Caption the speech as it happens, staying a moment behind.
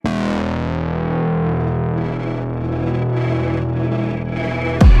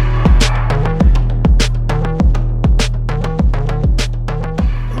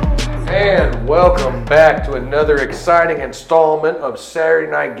back to another exciting installment of Saturday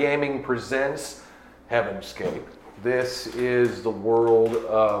Night Gaming Presents Heavenscape. This is the world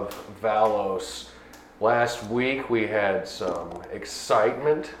of Valos. Last week we had some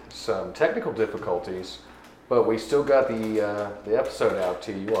excitement, some technical difficulties, but we still got the episode out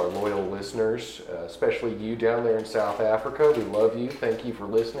to you, our loyal listeners, especially you down there in South Africa. We love you. Thank you for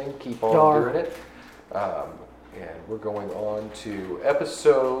listening. Keep on doing it. And we're going on to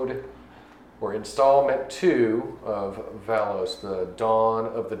installment 2 of Valos, the Dawn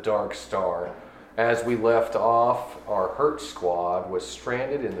of the Dark Star. As we left off, our Hurt Squad was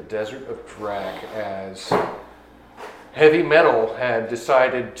stranded in the desert of Drak as Heavy Metal had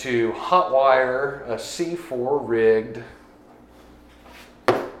decided to hotwire a C4 rigged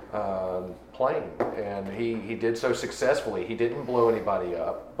plane, and he did so successfully. He didn't blow anybody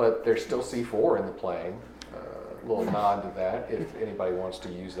up, but there's still C4 in the plane. A little nod to that if anybody wants to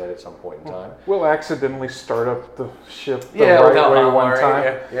use that at some point in time. We'll accidentally start up the ship the right way one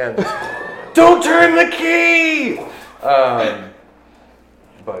time. Yeah. Don't turn the key!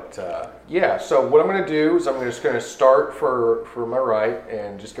 So what I'm going to do is I'm just going to start for my right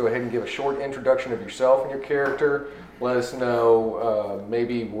and just go ahead and give a short introduction of yourself and your character. Let us know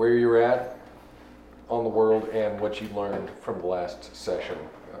maybe where you're at on the world and what you learned from the last session.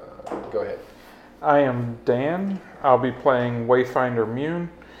 Go ahead. I am Dan. I'll be playing Wayfinder Mune,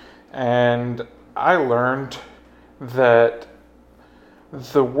 and I learned that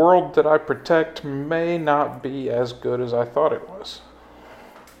the world that I protect may not be as good as I thought it was.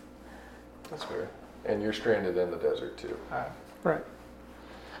 That's fair. And you're stranded in the desert too. Right.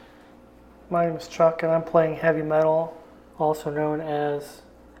 My name is Chuck, and I'm playing Heavy Metal, also known as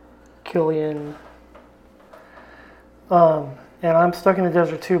Killian. And I'm stuck in the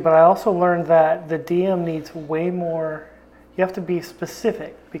desert too, but I also learned that the DM needs way more. You have to be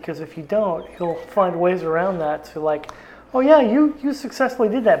specific, because if you don't, he'll find ways around that to like, oh yeah, you successfully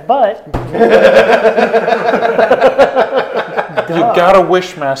did that, but you gotta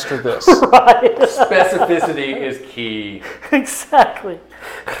wishmaster this. Right. Specificity is key. Exactly.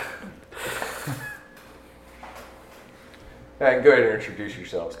 And go ahead and introduce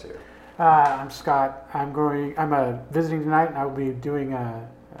yourselves too. I'm Scott. I'm visiting tonight, and I'll be doing a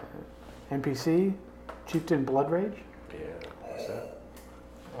NPC, Chieftain Bloodrage. Yeah, what's that?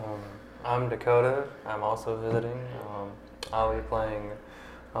 I'm Dakota. I'm also visiting. I'll be playing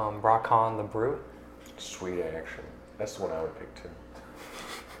Brockon the Brute. Sweet action. That's the one I would pick too.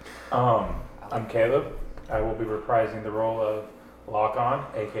 I'm Caleb. I will be reprising the role of Lock-On,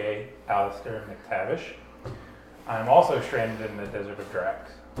 aka Alistair McTavish. I'm also stranded in the desert of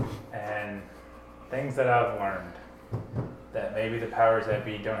Drak. And things that I've learned, that maybe the powers that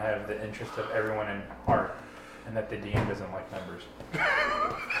be don't have the interest of everyone in heart, and that the DM doesn't like numbers.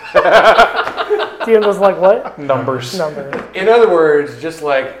 DM doesn't like what? Numbers. In other words, just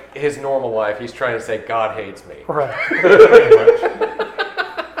like his normal life, he's trying to say God hates me. Right. Pretty much.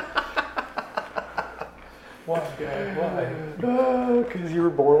 Why, God, why? Because you were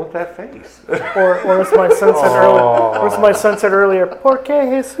born with that face. Or as my son said earlier. Or as my son said earlier, Porque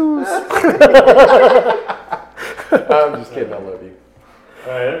Jesus. I'm just kidding. I love you.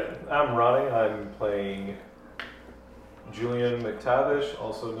 Alright, I'm Ronnie. I'm playing Julian McTavish,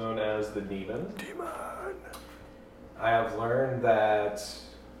 also known as the Demon. I have learned that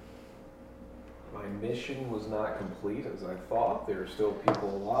my mission was not complete as I thought. There are still people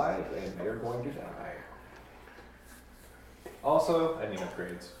alive, and they're going to die. Also, I need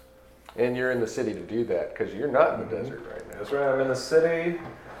upgrades. And you're in the city to do that because you're not in the desert right now. That's right, I'm in the city.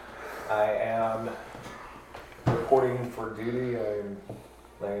 I am reporting for duty. I'm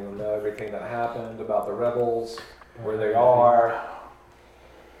letting them know everything that happened about the rebels, where they are,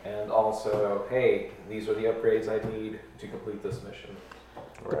 and also, hey, these are the upgrades I need to complete this mission.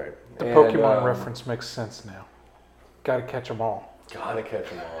 Right. The Pokemon reference makes sense now. Gotta catch them all. Gotta catch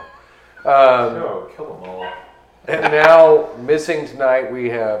them all. No, kill them all. And now, missing tonight, we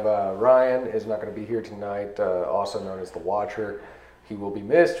have Ryan is not going to be here tonight, also known as the Watcher. He will be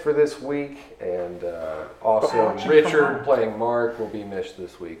missed for this week, and also Richard, playing Mark, will be missed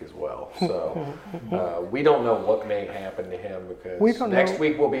this week as well. So we don't know what may happen to him because next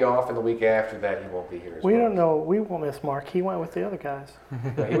week we'll be off, and the week after that he won't be here as well. We don't know. We won't miss Mark. He went with the other guys.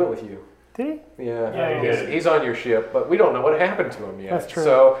 No, he went with you. Did he? Yeah, he's on your ship, but we don't know what happened to him yet. That's true.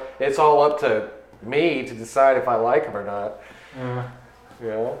 So it's all up to me to decide if I like him or not.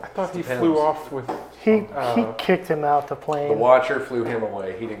 Yeah. I thought he flew off with... He kicked him out the plane. The Watcher flew him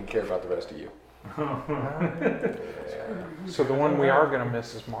away. He didn't care about the rest of you. So the one we are going to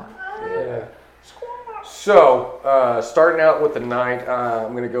miss is Mark. Yeah. So, starting out with the night,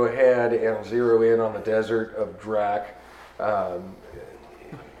 I'm going to go ahead and zero in on the desert of Drac.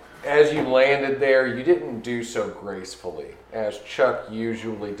 As you landed there, you didn't do so gracefully, as Chuck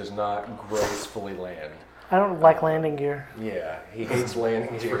usually does not gracefully land. I don't like landing gear. Yeah, he hates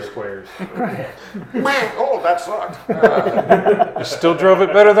landing For gear. squares. Man, oh, that sucked. You still drove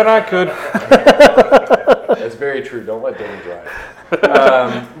it better than I could. That's very true. Don't let Danny drive.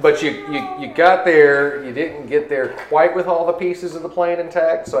 But you got there. You didn't get there quite with all the pieces of the plane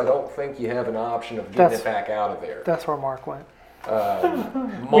intact, so I don't think you have an option of getting it back out of there. That's where Mark went.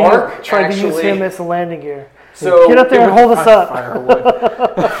 Mark tried to use him actually. as a landing gear. So Get up there and hold us up. Firewood.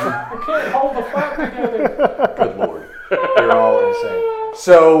 Can't hold the flap together. Good lord, they're all insane.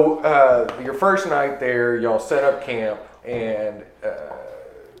 So your first night there, y'all set up camp and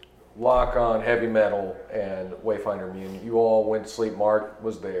lock on heavy metal and Wayfinder Immune. You all went to sleep. Mark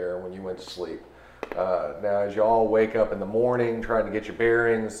was there when you went to sleep. Now, as y'all wake up in the morning, trying to get your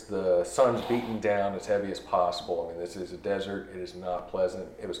bearings, the sun's beating down as heavy as possible. I mean, this is a desert. It is not pleasant.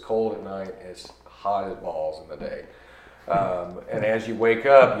 It was cold at night. It's hot as balls in the day. And as you wake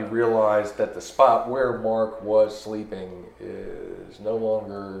up, you realize that the spot where Mark was sleeping is no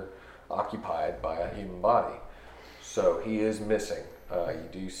longer occupied by a human body. So he is missing. You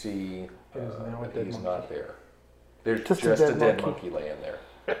do see now a dead he's monkey. not there. There's Just just, a a dead dead monkey. monkey laying there.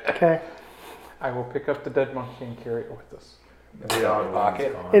 Okay. I will pick up the dead monkey and carry it with us. In your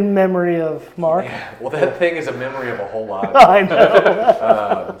pocket. In memory of Mark. Well, that thing is a memory of a whole lot of I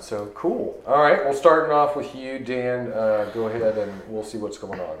know. so cool. All right, well, starting off with you, Dan, go ahead and we'll see what's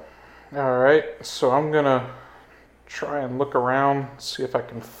going on. All right, so I'm gonna try and look around, see if I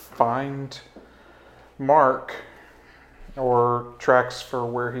can find Mark or tracks for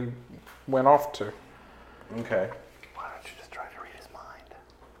where he went off to. Okay. Why don't you just try to read his mind?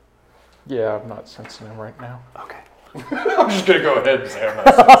 Yeah, I'm not sensing him right now. Okay. I'm just going to go ahead and say I'm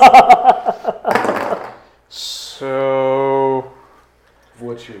not. So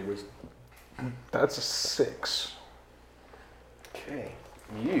What's your wisdom? that's a 6. Okay.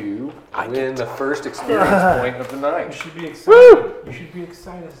 You win the first experience point of the You night. should be excited. You should be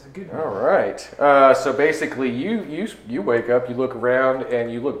excited. It's a good All one. right. So basically, you wake up, you look around,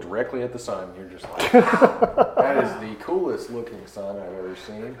 and you look directly at the sun. You're just like, wow, that is the coolest looking sun I've ever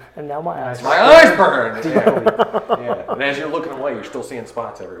seen. And now my eyes. My eyes burn. Yeah. Yeah. And as you're looking away, you're still seeing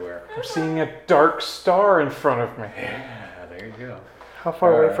spots everywhere. I'm seeing a dark star in front of me. Yeah, there you go. How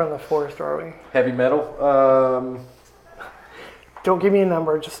far away from the forest are we? Heavy metal. Don't give me a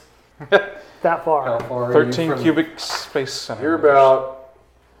number, just that far. How far are you 13 from- cubic space centimeters. You're about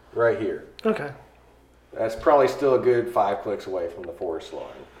right here. Okay. That's probably still a good 5 clicks away from the forest line.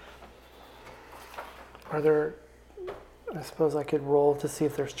 Are there? I suppose I could roll to see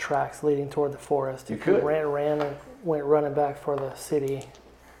if there's tracks leading toward the forest. You If could. ran and went running back for the city.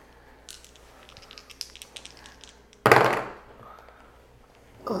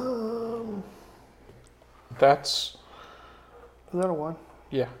 That's Is that a 1?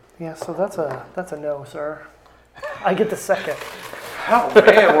 yeah. Yeah. So that's a no, sir. I get the second. Oh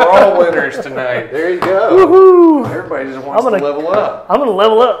man, we're all winners tonight. There you go. Woohoo! Everybody just wants I'm to gonna- level up. I'm gonna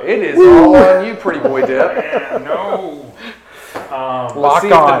level up. It is all on you, pretty boy Dip. No. Let's Lock see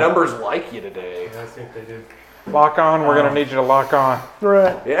if the on. numbers like you today. Let's see if they do. Lock on. We're gonna need you to lock on.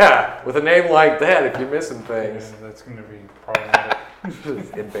 Right. Yeah, with a name like that, if you're missing Yeah, things, that's going to be problematic.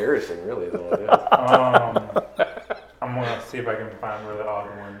 it's embarrassing, really, is all it is. I'm going to see if I can find where the odd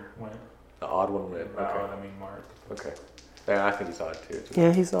one went. The odd one win. Odd, Okay. I mean Mark. Okay. Yeah, I think he's odd too.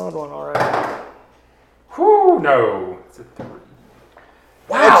 Yeah, he's the odd one already. Whew, no. It's a 3.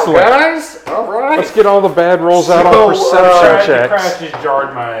 Wow, Excellent. guys! All right. Let's get all the bad rolls out on So, perception The crash checks. just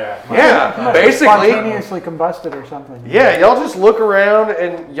jarred my Yeah, basically. Spontaneously combusted or something. Yeah, y'all just look around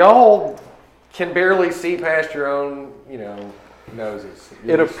and y'all can barely see past your own, noses.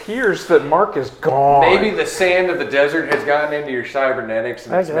 It appears that Mark is gone. Maybe the sand of the desert has gotten into your cybernetics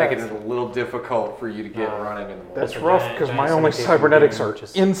and I it's making guess. it a little difficult for you to get running in the morning. That's a rough giant- because giant my only suffocation cybernetics demon are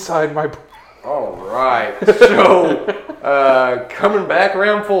just- inside my. All right. So, coming back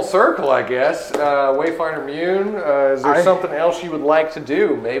around full circle, I guess. Wayfinder Immune, is there something else you would like to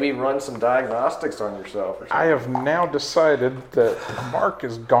do? Maybe run some diagnostics on yourself or something? I have now decided that Mark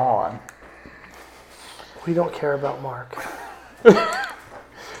is gone. We don't care about Mark.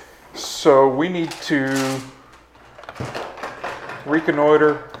 So we need to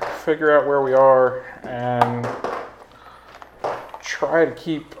reconnoiter, figure out where we are, and try to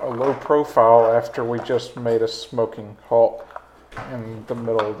keep a low profile after we just made a smoking halt in the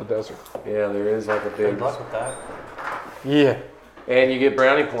middle of the desert. Yeah, there is like a big. Good luck with that. Yeah. And you get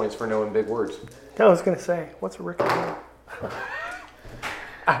brownie points for knowing big words. I was gonna say, what's a rickadoodle?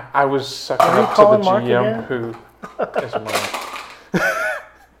 I was sucking Are you up to the calling Mark GM again? who is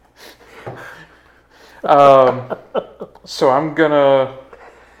mine. So I'm gonna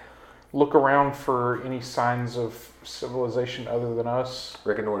look around for any signs of civilization other than us.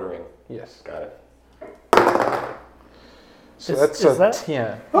 Reconnoitering. Yes. Got it. So Is- that's is a that-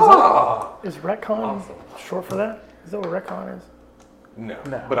 10. Ah! Is retcon Awesome. short for that? Is that what retcon is? No,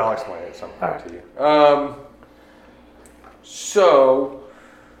 No. but I'll explain it at some point Alright. to you. So,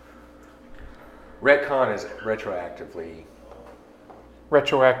 retcon is retroactively.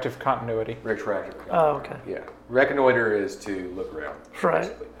 Retroactive continuity. Retroactive. Oh, okay. Yeah. Reconnoiter is to look around. Right.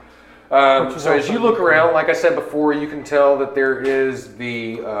 basically. Which is So as also you look around, like I said before, you can tell that there is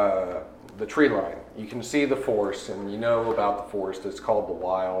the tree line. You can see the forest, and you know about the forest. It's called the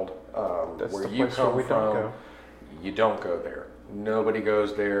Wild. That's Where the you place where come we from, don't go. you don't go there. Nobody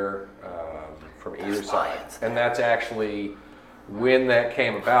goes there from either side. And that's actually when that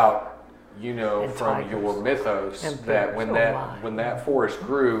came about. You know And from tigers. your mythos And that bears. when that forest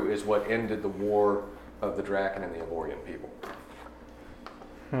grew is what ended the war of the Draken and the Elorian people.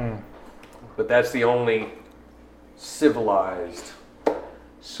 But that's the only civilized,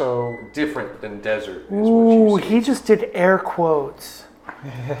 So different than desert is Ooh, what you see. he just did air quotes.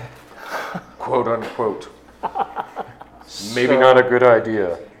 Quote unquote. Maybe not a good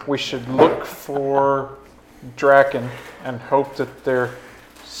idea. we should look for Draken and hope that they're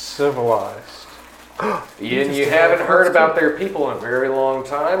civilized. Ian, you haven't heard about their people in a very long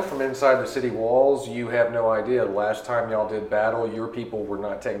time from inside the city walls. You have no idea. The last time y'all did battle, your people were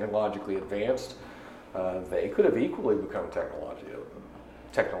not technologically advanced. They could have equally become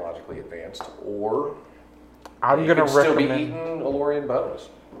technologically advanced, or I'm they gonna could still be recommend. eating Elorian bones.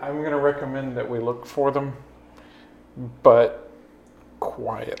 I'm gonna recommend that we look for them, but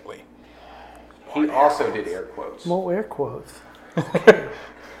quietly. He also did air quotes. More air quotes.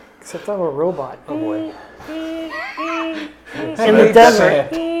 Except I'm a robot. Oh boy. In the desert.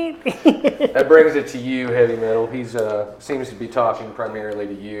 That brings it to you, Heavy Metal. He's seems to be talking primarily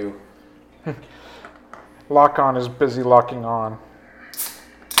to you. Lock on is busy locking on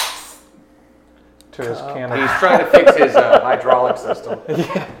to his cannon. He's trying to fix his hydraulic system.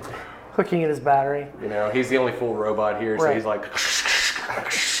 Hooking in his battery. You know, he's the only full robot here, so Right. he's like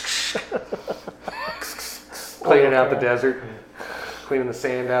cleaning out the desert, cleaning the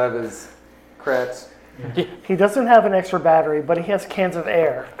sand out of his cracks. He doesn't have an extra battery, but he has cans of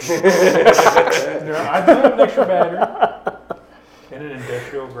air. No, I do have an extra battery and an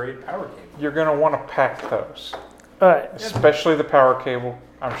industrial grade power cable. You're gonna want to pack those, All right. especially the power cable.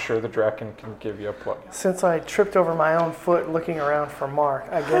 I'm sure the Draken can give you a plug. Since I tripped over my own foot looking around for Mark,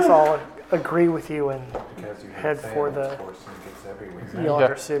 I guess I'll agree with you and Because you Head for the- gets everywhere.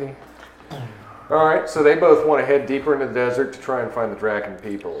 Yonder City. All right, so they both want to head deeper into the desert to try and find the Draken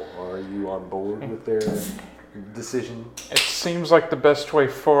people. Are you on board with their decision? It seems like the best way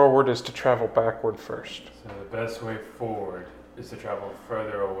forward is to travel backward first. So the best way forward is to travel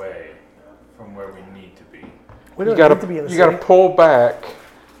further away from where we need to be. We You don't gotta, need to be in the you city. gotta pull back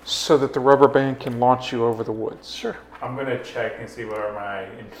so that the rubber band can launch you over the woods. Sure. I'm gonna check and see where my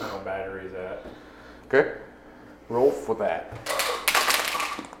internal battery is at. Okay, roll for that.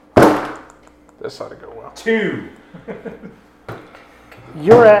 This ought to go well. 2.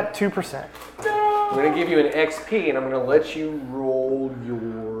 You're at 2%. I'm going to give you an XP, and I'm going to let you roll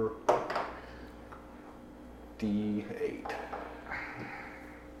your D8.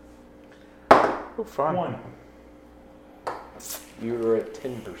 Oh, fun. 1. You are at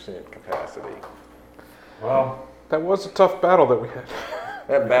 10% capacity. Well, That was a tough battle that we had.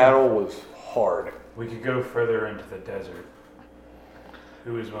 That battle was hard. we could go further into the desert.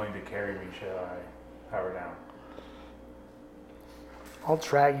 Who is willing to carry me? Shall I power down? I'll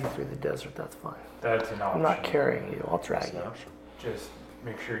drag you through the desert. That's fine. That's an option. I'm not carrying you. I'll drag you. Just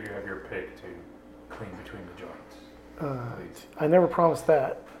make sure you have your pick to clean between the joints. Please. I never promised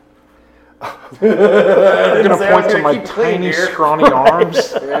that. I'm gonna say I was point to gonna my keep clean tiny, here. scrawny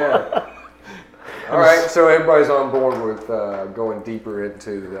arms. Yeah. All right, so everybody's on board with going deeper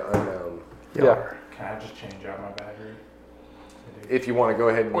into the unknown. Yeah. Can I just change out my battery? If you want to go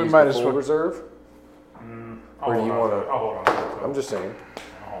ahead and We use might the as full well. reserve, Or do you wanna- I'll hold on to it. I'm just saying.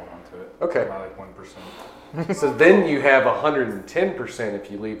 I'll hold on to it. Okay. By like 1%. So then you have 110% if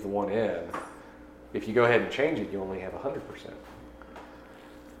you leave the one in. If you go ahead and change it, you only have 100%.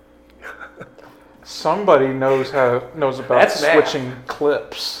 Somebody knows about That's math. switching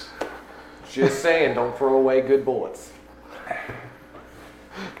clips. Just saying, don't throw away good bullets.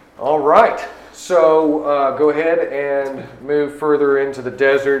 All right. So go ahead and move further into the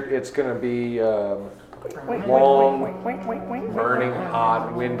desert. It's going to be long, burning,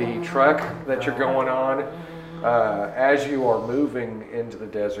 hot, windy trek that you're going on. As you are moving into the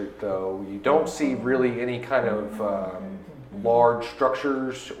desert, though, you don't see really any kind of large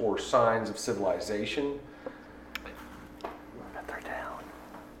structures or signs of civilization. But they're down.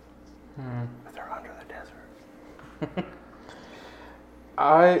 But they're under the desert.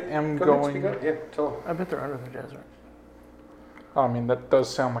 I am Go going. ahead, speak up. Yeah, tell them. I bet they're under the desert. I mean, that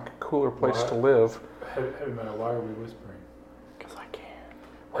does sound like a cooler place to live. Heavy metal, why are we whispering? Because I can.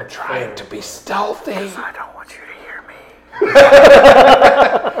 We're trying to be stealthy. I don't want you to hear me.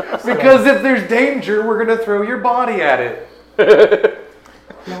 Because if there's danger, we're going to throw your body at it.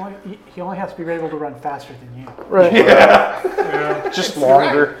 He only has to be able to run faster than you. Right. Yeah, Just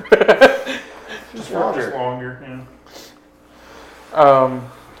longer. Just just longer. Yeah.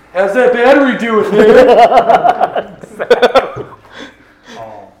 How's that battery doing,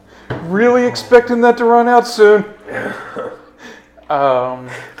 Oh, Really expecting that to run out soon.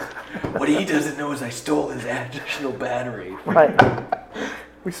 What he doesn't know is I stole his additional battery. Right.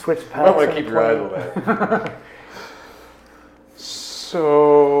 We switched I packs. don't want to on keep the your eyes plane. on that.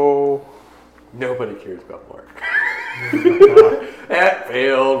 So Nobody cares about Mark. That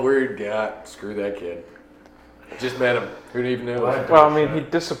failed. Weird guy. Screw that kid. Just met him. Who even knows? well, I mean, he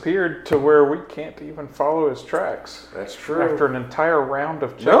disappeared to where we can't even follow his tracks That's true. after an entire round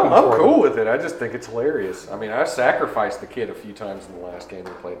of checking No, I'm for cool him. with it. I just think it's hilarious. I mean, I sacrificed the kid a few times in the last game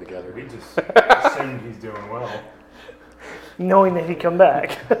we played together. we just assumed he's doing well. Knowing that he'd come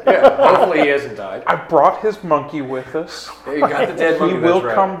back. Yeah, hopefully he hasn't died. I brought his monkey with us. Yeah, you got the dead monkey. He will that's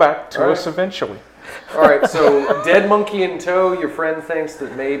right. come back to All us eventually. All right, so dead monkey in tow. Your friend thinks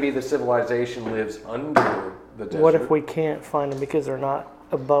that maybe the civilization lives under the desert. What if we can't find them because they're not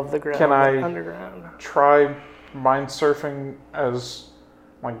above the ground? Can but I- underground? Try mind surfing as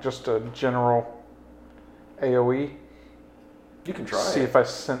like just a general AoE. You can try See it. if I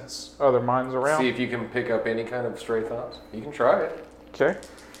sense other minds around. See if you can pick up any kind of stray thoughts. You can try it. Okay.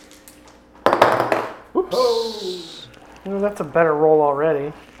 Oops. You know, that's a better roll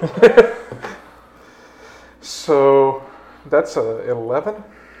already. So that's a 11.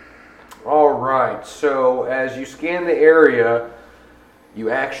 All right. So as you scan the area, you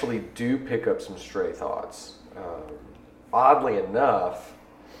actually do pick up some stray thoughts. Oddly enough,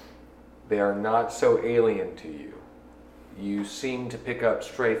 they are not so alien to you. You seem to pick up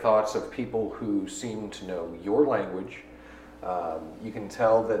stray thoughts of people who seem to know your language. You can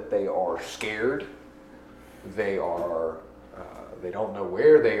tell that they are scared. They are. They don't know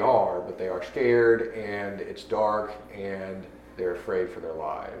where they are, but they are scared, and it's dark, and they're afraid for their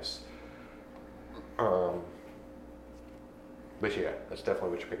lives. But yeah, that's definitely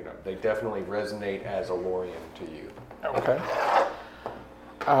what you're picking up. They definitely resonate as a Lorien to you. Okay.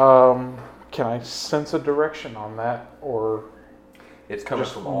 Can I sense a direction on that, or It's coming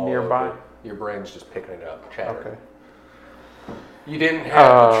Just from all nearby? over. Your brain's just picking it up, chattering. okay? You didn't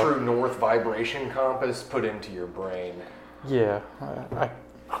have the true north vibration compass put into your brain. Yeah, I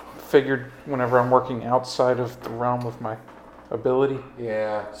figured whenever I'm working outside of the realm of my ability.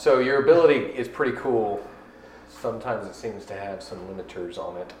 Yeah, so your ability is pretty cool. Sometimes it seems to have some limiters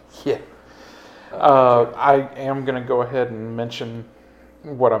on it. Yeah. I am going to go ahead and mention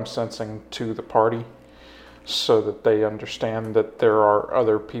what I'm sensing to the party so that they understand that there are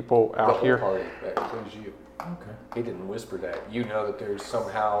other people The out whole here. party, that includes you. Okay, He didn't whisper that. You know that there's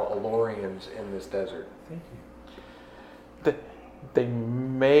somehow Alorians in this desert. thank you. They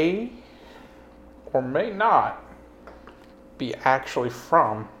may or may not be actually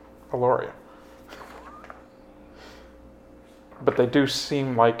from Aloria. But they do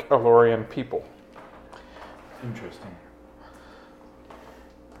seem like Alorian people. Interesting.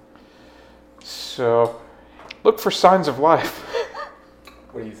 So look for signs of life.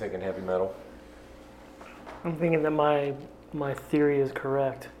 What are you thinking, heavy metal? I'm thinking that my theory is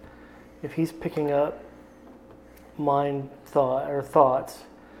correct. If he's picking up thoughts,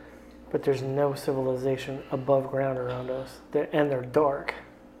 but there's no civilization above ground around us, and they're dark.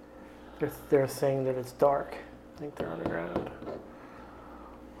 They're saying that it's dark. I think they're underground.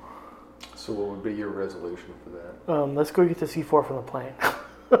 So what would be your resolution for that? Let's go get the C4 from the plane.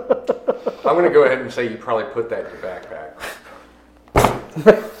 I'm going to go ahead and say you probably put that in your backpack.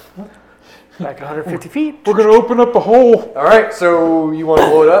 Back 150 feet. We're going to open up a hole. All right, so you want to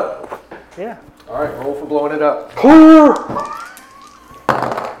blow it up? Yeah. All right, roll for blowing it up.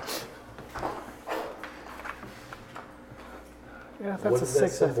 Yeah, that's a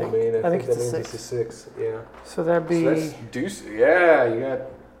 6, I think. I think it's a 6. 6, yeah. So that'd So be... that's deuce. Yeah, you got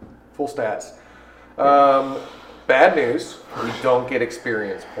full stats. Bad news, you don't get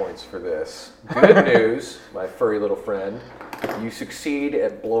experience points for this. Good news, my furry little friend, you succeed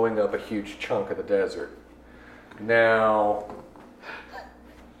at blowing up a huge chunk of the desert. Now,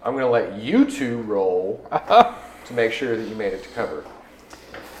 I'm going to let you two roll to make sure that you made it to cover.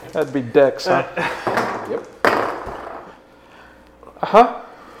 That'd be Dex, huh? Yep. Uh-huh.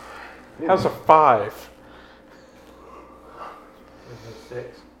 How's a 5?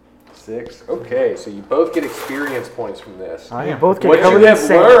 6. 6. Okay, so you both get experience points from this. I am. Both get What you covered in have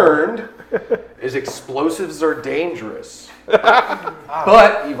sand. learned is explosives are dangerous.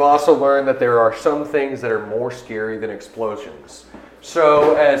 But you've also learned that there are some things that are more scary than explosions.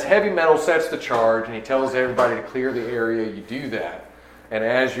 So as Heavy Metal sets the charge and he tells everybody to clear the area, you do that. And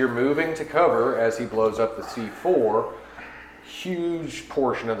as you're moving to cover, as he blows up the C4, huge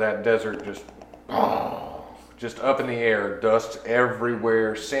portion of that desert just up in the air, dust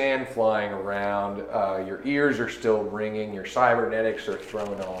everywhere, sand flying around. Your ears are still ringing. Your cybernetics are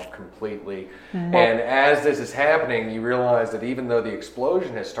thrown off completely. And as this is happening, you realize that even though the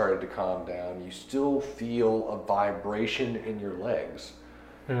explosion has started to calm down, you still feel a vibration in your legs.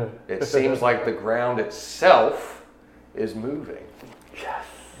 It seems like the ground itself is moving. Yes.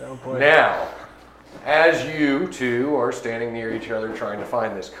 Oh boy. Now, as you two are standing near each other trying to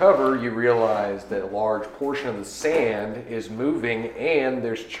find this cover, you realize that a large portion of the sand is moving and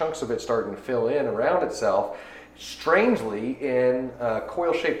there's chunks of it starting to fill in around itself, strangely in a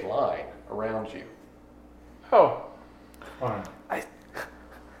coil-shaped line around you. Oh, Fine.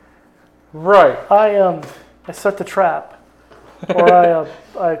 right. I set the trap, or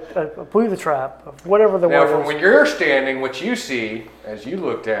I blew the trap, whatever the Now, word from is. when you're standing, what you see as you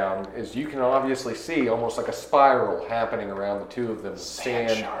look down is you can obviously see almost like a spiral happening around the two of them,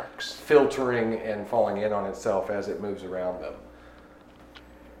 sand sharks. filtering and falling in on itself as it moves around them.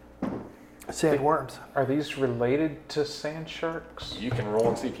 Sandworms. Are these related to sand sharks? You can roll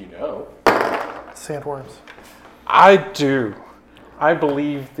and see if you know. Sandworms. I do. I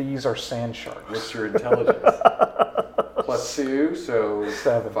believe these are sand sharks. What's your intelligence? +2, so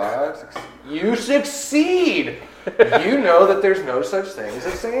 7. 5, 6. You succeed! You know that there's no such thing as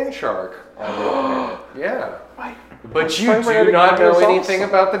a sand shark on the planet. Yeah. But you do cybernetic not know mind is anything awesome.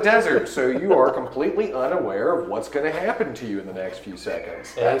 about the desert, so you are completely unaware of what's going to happen to you in the next few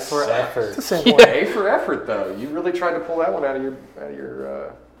seconds. A That for sucks. effort. It's a sandworm. A for effort, though. You really tried to pull that one out of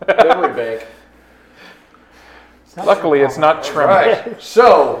your memory bank. Luckily, it's not tremor. Right.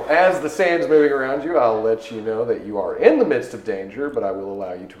 So, as the sand's moving around you, I'll let you know that you are in the midst of danger, but I will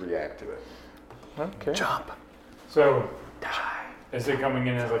allow you to react to it. Okay. Jump. So, is it coming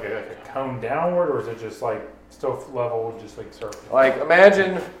in as like a cone downward, or is it just like still level, just like circling? Like,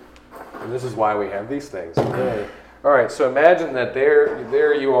 imagine, and this is why we have these things. Okay. All right, so imagine that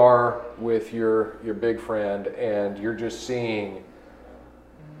there you are with your big friend, and you're just seeing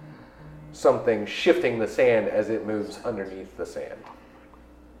something shifting the sand as it moves underneath the sand,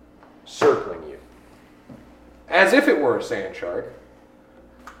 circling you, as if it were a sand shark.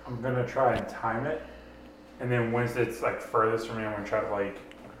 I'm gonna try and time it, and then once it's like furthest from me, I'm gonna try to like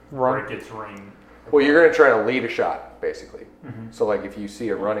Run. break its ring. Well, you're going to try to lead a shot, basically. Mhm. So, like, if you see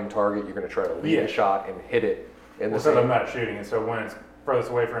a running target, you're going to try to lead Yeah. a shot and hit it in the Well, since I'm sand. not shooting it, so when it's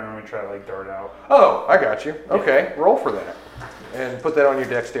furthest away from it, I'm gonna try to like dart out. Oh, I got you. Okay, roll for that. And put that on your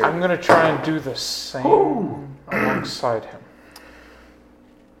dexterity. I'm going to try and do the same alongside him.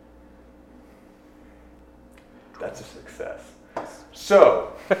 That's a success.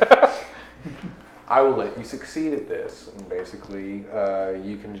 So, I will let you succeed at this, and basically,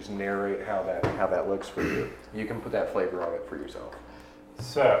 you can just narrate how that looks for you. You can put that flavor on it for yourself.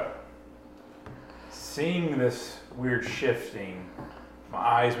 So, seeing this weird shifting, my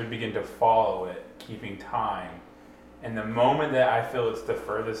eyes would begin to follow it, keeping time. And the moment that I feel it's the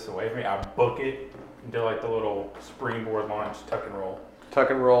furthest away from me, I book it into like the little springboard launch tuck and roll.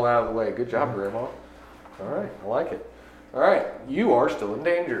 Tuck and roll out of the way. Good job, Grandma. All right, I like it. All right, you are still in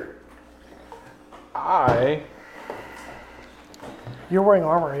danger. I You're wearing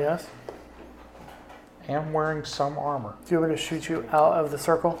armor, yes? am wearing some armor, Do you want me to shoot you out of the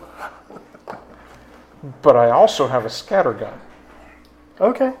circle? but I also have a scatter gun.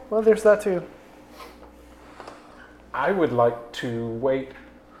 Okay, well, there's that too. I would like to wait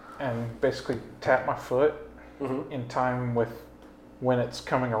and basically tap my foot Mm-hmm. in time with when it's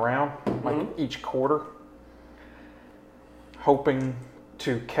coming around, like each quarter, hoping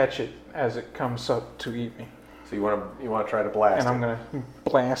to catch it as it comes up to eat me. So you want to try to blast And I'm it. going to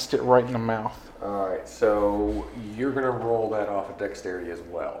blast it right in the mouth. All right, so you're going to roll that off of dexterity as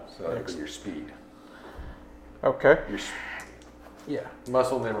well. So that'll be your speed, Okay. your Yeah.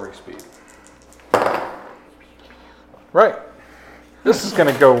 muscle memory speed. Right. This is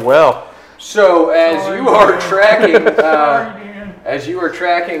going to go well. So as you are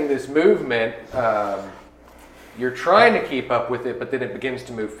tracking this movement, you're trying to keep up with it, but then it begins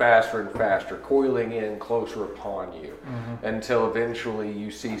to move faster and faster, coiling in closer upon you, until eventually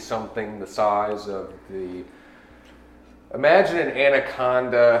you see something the size of the. Imagine an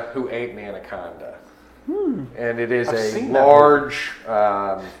anaconda who ate an anaconda. And it is a large,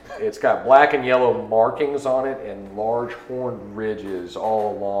 it's got black and yellow markings on it and large horned ridges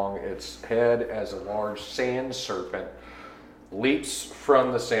all along its head as a large sand serpent leaps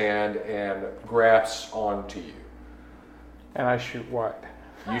from the sand and grasps onto you. And I shoot wide.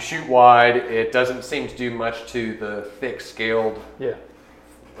 You shoot wide. It doesn't seem to do much to the thick scaled Yeah.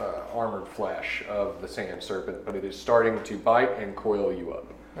 armored flesh of the sand serpent, but it is starting to bite and coil you up.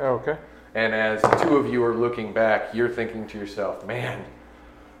 Okay. And as the two of you are looking back, you're thinking to yourself, man,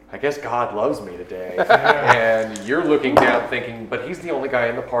 I guess God loves me today. And you're looking down thinking, but he's the only guy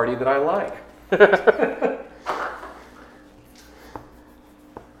in the party that I like.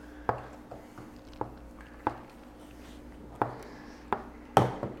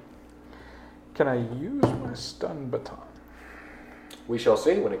 Can I use my stun baton? We shall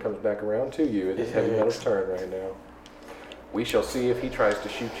see when it comes back around to you. It is Heavy Metal's turn right now. We shall see if he tries to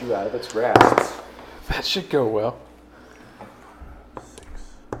shoot you out of its grasp. That should go well.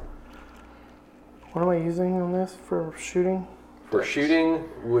 What am I using on this for shooting? For shooting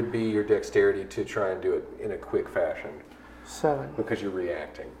would be your dexterity to try and do it in a quick fashion 7. because you're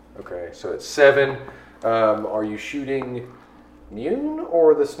reacting. Okay, so it's 7. Are you shooting Mune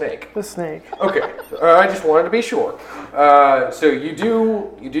or the snake? The snake. Okay, I just wanted to be sure. So you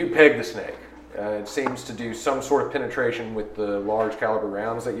do peg the snake. It seems to do some sort of penetration with the large caliber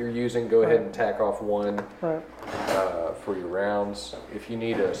rounds that you're using. Go ahead and tack off 1 Right. for your rounds. If you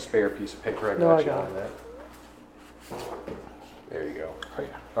need a spare piece of paper, I No, got I you got on that. There you go. Oh, yeah.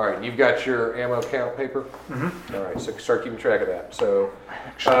 All right, you've got your ammo count paper. All right, so start keeping track of that. So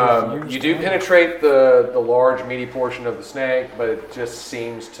you do penetrate the large meaty portion of the snake, but it just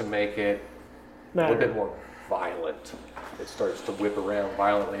seems to make it a little bit more violent. It starts to whip around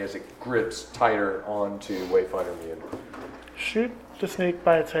violently as it grips tighter onto Wayfinder Mune. Shoot the snake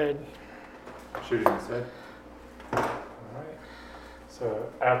by its head. Shoot it instead. Alright. So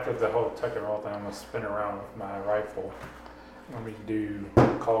after the whole tuck and roll thing, I'm going to spin around with my rifle. Let me do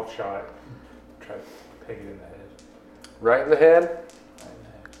cold shot. Try to peg it in the head. Right in the head, Right in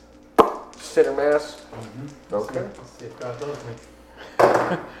the head. center mass. Okay. Let's see if God loves me.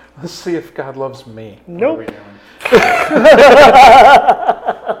 Let's see if God loves me. What are Nope. we doing?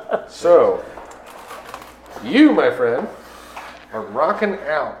 So, you, my friend, are rocking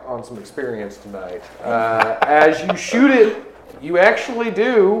out on some experience tonight. As you shoot it, you actually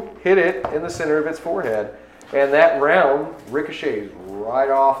do hit it in the center of its forehead, and that round ricochets right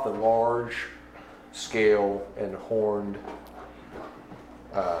off the large scale and horned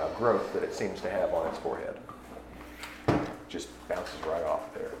growth that it seems to have on its forehead. Just bounces right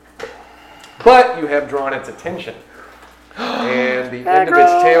off there. But you have drawn its attention. And the end of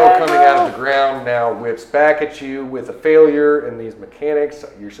its tail coming out of the ground now whips back at you with a failure in these mechanics.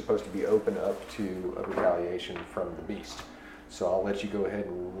 You're supposed to be open up to a retaliation from the beast. So I'll let you go ahead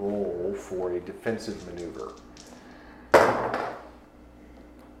and roll for a defensive maneuver.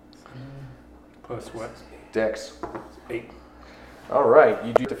 Plus what? Dex. 8. All right,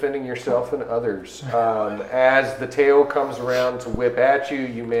 you do defending yourself and others. As the tail comes around to whip at you,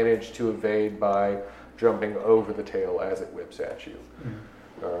 you manage to evade by jumping over the tail as it whips at you.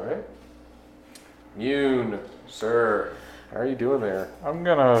 All right. Mune, sir, how are you doing there? I'm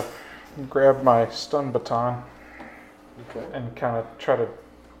gonna grab my stun baton Okay. and kind of try to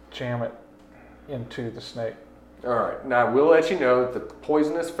jam it into the snake. All right. Now, I will let you know that the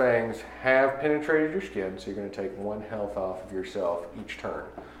poisonous fangs have penetrated your skin, so you're going to take 1 health off of yourself each turn.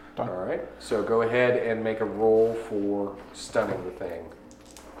 Done. All right. So go ahead and make a roll for stunning the thing.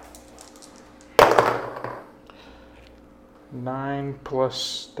 9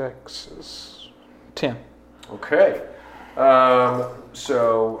 plus Dex is 10. Okay.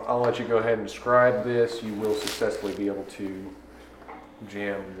 So I'll let you go ahead and describe this. You will successfully be able to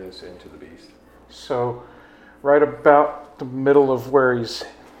jam this into the beast. So, right about the middle of where he's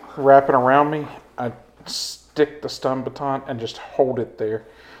wrapping around me, I stick the stun baton and just hold it there.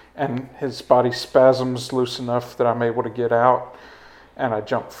 And his body spasms loose enough that I'm able to get out, and I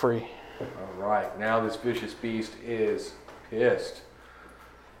jump free. All right. Now this vicious beast is pissed.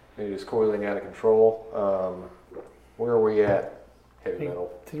 It is coiling out of control. Where are we at? Heavy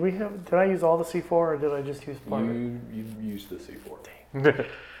Metal. Did I use all the C4 or did I just use part of it? You used the C4.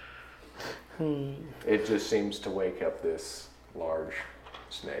 It just seems to wake up this large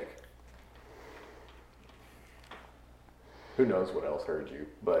snake. Who knows what else heard you,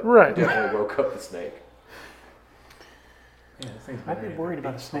 but Right. it definitely woke up the snake. Yeah, this thing's I'd be been worried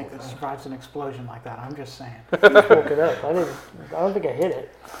about a this snake whole that time. survives an explosion like that. I'm just saying. Just woke it up. I don't think I hit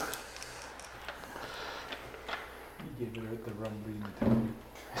it. You give it the rumbling tone.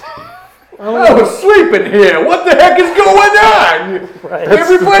 I was sleeping here. What the heck is going on? Right.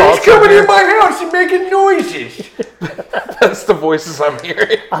 Everybody's thoughts coming I in my house and making noises. That's the voices I'm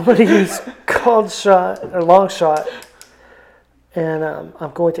hearing. I'm going to use cold shot or long shot, and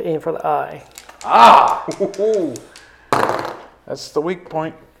I'm going to aim for the eye. Ah! That's the weak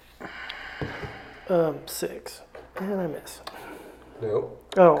point. 6, and I miss. No,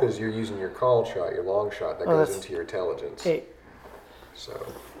 Oh, because you're using your call shot, your long shot, that Oh, goes that's- into your intelligence. 8. So,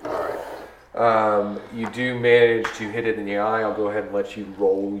 all right. You do manage to hit it in the eye. I'll go ahead and let you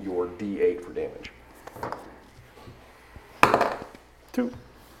roll your D8 for damage. 2.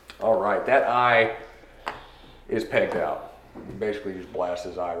 All right, that eye is pegged out. You basically just blast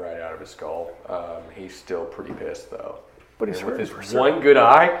his eye right out of his skull. He's still pretty pissed though. But he's And with hurting his for one good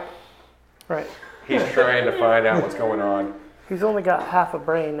eye, Right. he's trying to find out what's going on. He's only got half a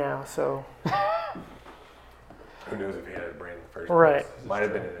brain now, so. Who knows if he had a brain in the first Right. place? Might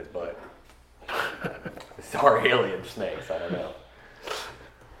have been in his butt. Sorry, alien snakes. I don't know.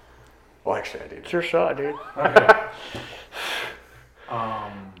 Well, actually, I do. It's your shot, dude. Okay.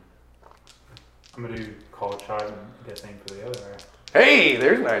 I'm gonna do call shot and get same for the other eye. Hey,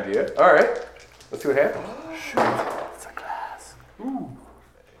 there's an idea. All right, let's see what happens. It's a glass.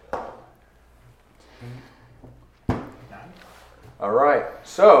 All right,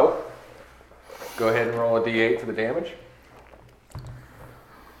 so go ahead and roll a d8 for the damage.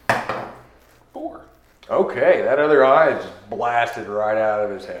 4. Okay, that other eye is just blasted right out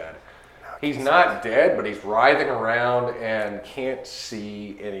of his head. He's not dead, but he's writhing around and can't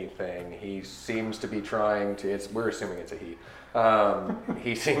see anything. He seems to be trying to, we're assuming it's a he.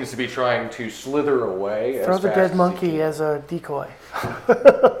 He seems to be trying to slither away. Throw as the fast dead as he monkey can. as a decoy.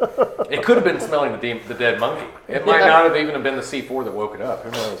 It could have been smelling the dead monkey. It might not have even been the C4 that woke it up.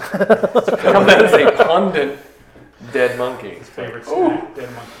 Who knows? Come as a pundit dead monkey. Favorite snack,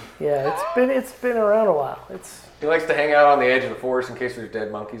 dead monkey. Yeah, it's been around a while. He likes to hang out on the edge of the forest in case there's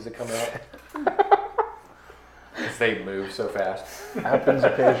dead monkeys that come out. Because they move so fast. Happens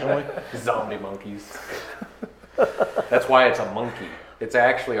occasionally. Zombie monkeys. That's why it's a monkey. It's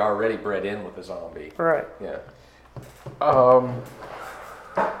actually already bred in with a zombie. Right. Yeah.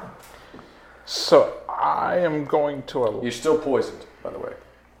 So I am going to. You're still poisoned, by the way.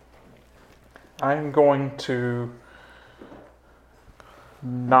 I'm going to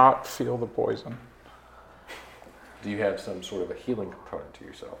not feel the poison. Do you have some sort of a healing component to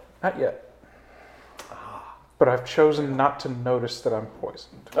yourself? Not yet. But I've chosen not to notice that I'm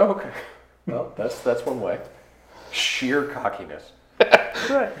poisoned. Oh, okay. Well, that's one way. Sheer cockiness.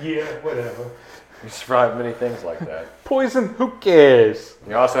 Right. Yeah, whatever. You survive many things like that. Poison? Who cares?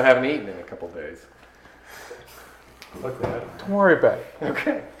 You also haven't eaten in a couple days. Look at that. Don't worry about it.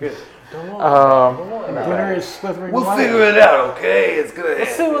 Okay, good. Dinner is slithering away. it out, okay? It's gonna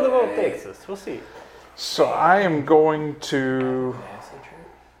Let's see where the road takes us. We'll see. So I am going to.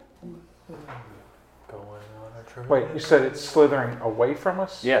 Going on a trip. Wait, you said it's slithering away from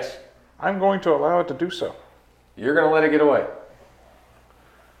us? Yes. I'm going to allow it to do so. You're gonna let it get away.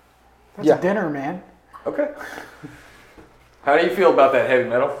 That's Yeah. a dinner, man. Okay. How do you feel about that heavy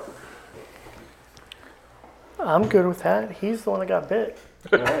metal? I'm good with that. He's the one that got bit.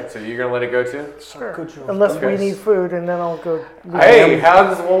 All right, so you're gonna let it go too? Sure. Unless we Okay. need food, and then I'll go. Hey, how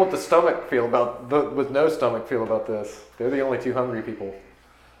does the one with the stomach feel about with no stomach feel about this? They're the only two hungry people.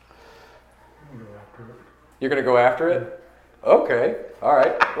 You're gonna go after it? Okay. All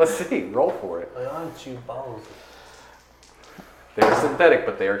right. Let's see. Roll for it. Why aren't you balls? They're synthetic,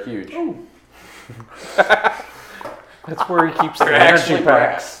 but they are huge. That's where he keeps the They're energy actually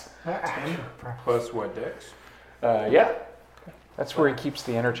packs. Plus what, Dex? Yeah. That's where he keeps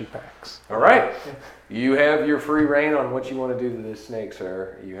the energy packs. All right. You have your free reign on what you want to do to this snake,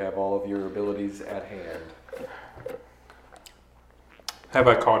 sir. You have all of your abilities at hand. Have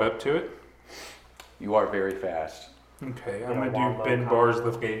I caught up to it? You are very fast. Okay, I'm Yeah, gonna do wombo bend combo. bars,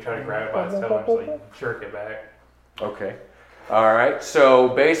 lift gate, try to grab it by its tail and just like jerk it back. Okay. All right. So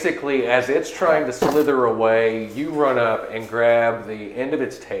basically, as it's trying to slither away, you run up and grab the end of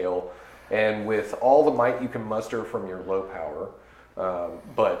its tail, and with all the might you can muster from your low power,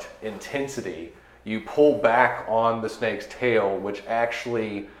 but intensity, you pull back on the snake's tail, which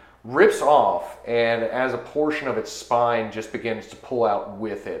actually rips off, and as a portion of its spine just begins to pull out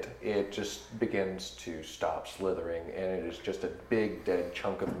with it, it just begins to stop slithering, and it is just a big dead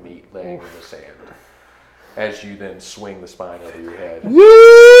chunk of meat laying in the sand. As you then swing the spine over your head.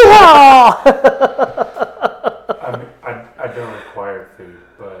 Yeehaw! I don't require food,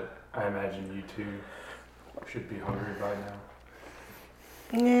 but I imagine you two should be hungry by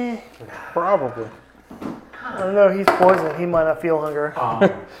now. Yeah. Probably. I don't know. He's poisoned. He might not feel hunger.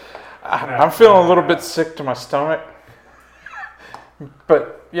 I'm feeling a little bit sick to my stomach.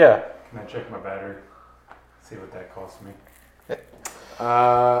 But yeah. Can I check my battery? See what that cost me.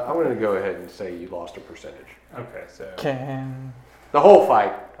 I'm going to go ahead and say you lost a percentage. Okay, so Can The whole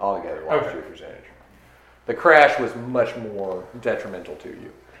fight altogether lost Okay. you a percentage. The crash was much more detrimental to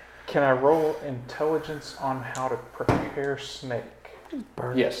you. can I roll intelligence on how to prepare snake?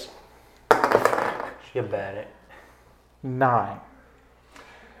 Yes. You're bad at it. 9.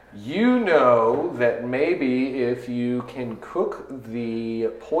 You know that maybe if you can cook the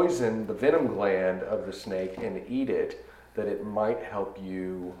poison, the venom gland of the snake and eat it, that it might help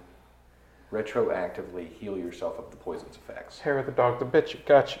you retroactively heal yourself of the poison's effects. Hair of the dog that bit you.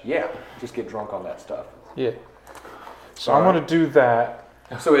 Gotcha. Yeah, just get drunk on that stuff. Yeah. So I'm going to do that.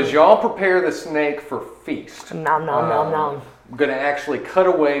 So as y'all prepare the snake for feast, Nom nom nom nom. I'm going to actually cut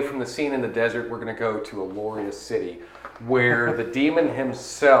away from the scene in the desert. We're going to go to Aloria City, where the demon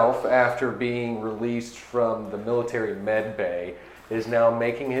himself, after being released from the military med bay, is now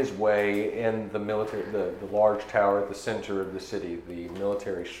making his way in the military, the large tower at the center of the city, the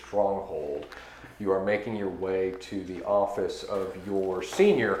military stronghold. You are making your way to the office of your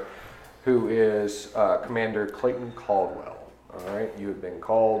senior, who is Commander Clayton Caldwell. All right, you have been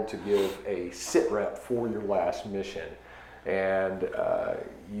called to give a sit rep for your last mission. And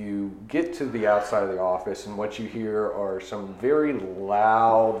you get to the outside of the office, and what you hear are some very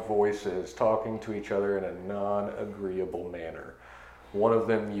loud voices talking to each other in a non-agreeable manner. One of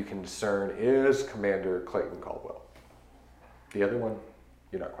them you can discern is Commander Clayton Caldwell. The other one,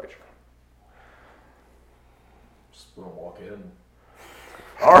 you're not quite sure. Just want to walk in.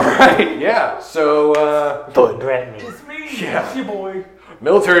 All right, yeah, so, Don't threaten me. yeah. your boy.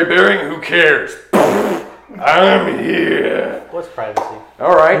 Military bearing, who cares? I'm here. What's privacy?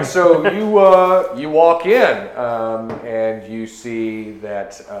 All right, so you walk in and you see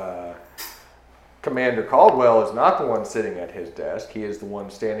that Commander Caldwell is not the one sitting at his desk. He is the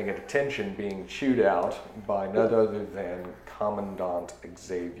one standing at attention being chewed out by none other than Commandant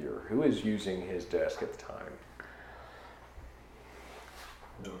Xavier, who is using his desk at the time.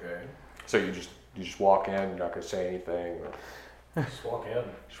 Okay. So you just walk in, you're not going to say anything. Or Just walk in.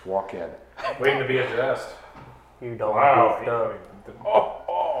 just walk in. Waiting to be addressed. You don't Wow. goofed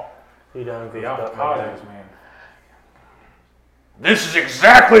up. You done The goofed up, my avocados, man. man. This is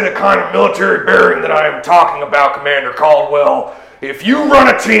exactly the kind of military bearing that I am talking about, Commander Caldwell. If you run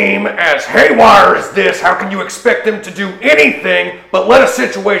a team as haywire as this, how can you expect them to do anything but let a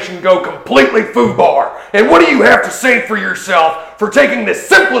situation go completely foobar? And what do you have to say for yourself for taking the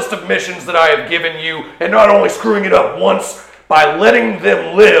simplest of missions that I have given you and not only screwing it up once by letting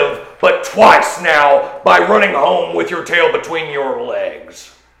them live, but twice now by running home with your tail between your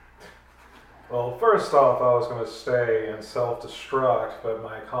legs? Well, first off, I was going to stay and self-destruct, but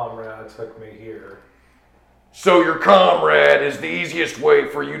my comrade took me here. So your comrade is the easiest way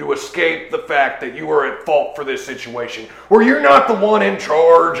for you to escape the fact that you are at fault for this situation, where you're not the one in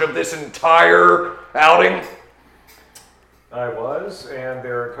charge of this entire outing? I was, and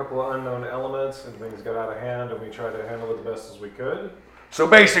there are a couple of unknown elements, and things got out of hand, and we tried to handle it the best as we could. So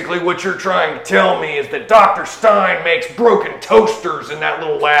basically what you're trying to tell me is that Dr. Stein makes broken toasters in that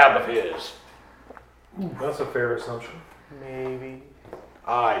little lab of his. That's a fair assumption. Maybe.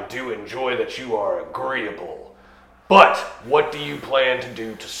 I do enjoy that you are agreeable. But what do you plan to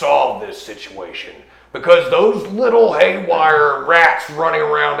do to solve this situation? Because those little haywire rats running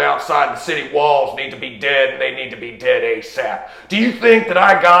around outside the city walls need to be dead, and they need to be dead ASAP. Do you think that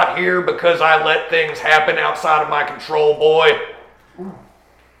I got here because I let things happen outside of my control, boy?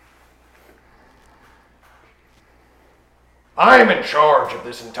 I am in charge of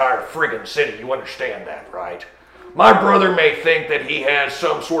this entire friggin' city, you understand that, right? My brother may think that he has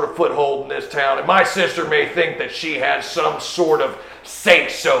some sort of foothold in this town, and my sister may think that she has some sort of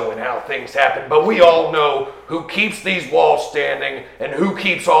say-so in how things happen, but we all know who keeps these walls standing and who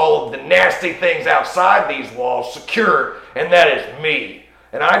keeps all of the nasty things outside these walls secure, and that is me.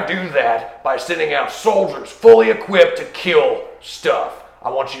 And I do that by sending out soldiers fully equipped to kill stuff. I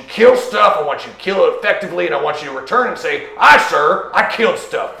want you to kill stuff, I want you to kill it effectively, and I want you to return and say, "Aye, sir, I killed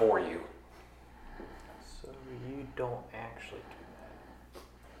stuff for you." So you don't actually do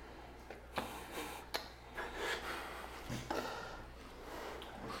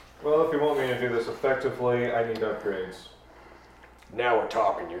Well, if you want me to do this effectively, I need upgrades. Now we're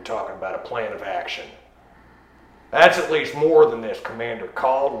talking. You're talking about a plan of action. That's at least more than this Commander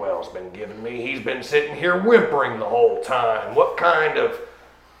Caldwell's been giving me. He's been sitting here whimpering the whole time. What kind of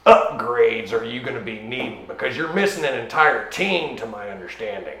upgrades are you going to be needing? Because you're missing an entire team, to my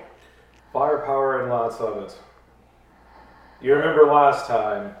understanding. Firepower and lots of it. You remember last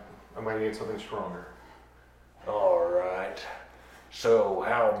time, I might need something stronger. All right. So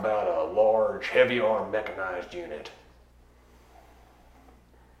how about a large, heavy arm mechanized unit?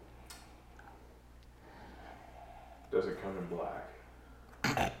 Does it come in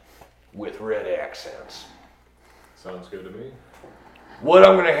black? With red accents. Sounds good to me. What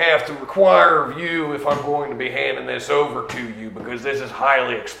I'm going to have to require of you if I'm going to be handing this over to you, because this is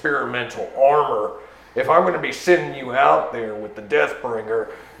highly experimental armor, if I'm going to be sending you out there with the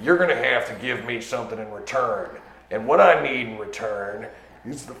Deathbringer, you're going to have to give me something in return. And what I need in return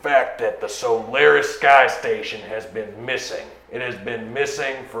is the fact that the Solaris Sky Station has been missing. It has been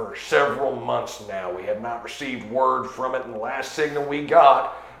missing for several months now. We have not received word from it, and the last signal we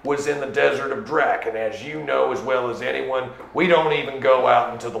got was in the Desert of Drak. And as you know as well as anyone, we don't even go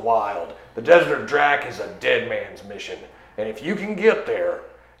out into the wild. The Desert of Drak is a dead man's mission. And if you can get there,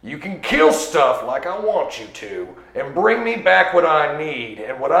 you can kill stuff like I want you to and bring me back what I need.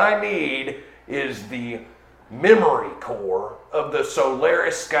 And what I need is the memory core of the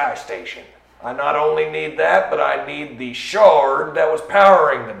Solaris Sky Station. I not only need that, but I need the shard that was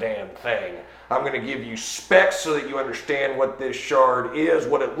powering the damn thing. I'm going to give you specs so that you understand what this shard is,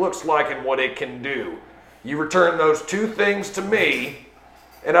 what it looks like, and what it can do. You return those two things to me,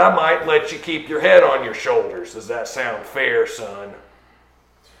 and I might let you keep your head on your shoulders. Does that sound fair, son?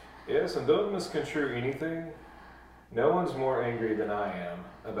 Yes, and don't misconstrue anything. No one's more angry than I am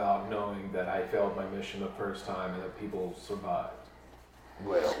about knowing that I failed my mission the first time and that people survived.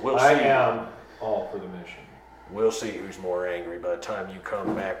 Well, we'll see. I am all for the mission. We'll see who's more angry by the time you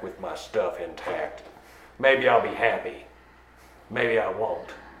come back with my stuff intact. Maybe I'll be happy. Maybe I won't.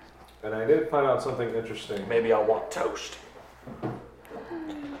 And I did find out something interesting. Maybe I'll want toast. Then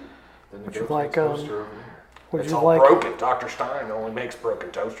Would the you ghost like, toaster over here. Would It's you all like? broken. Dr. Stein only makes broken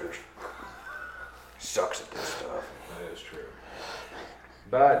toasters. Sucks at this stuff. That is true.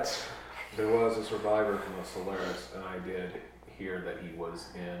 But there was a survivor from the Solaris, and I did hear that he was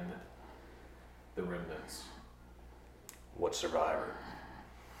in the remnants. What survivor?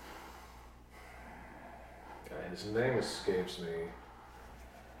 His name escapes me.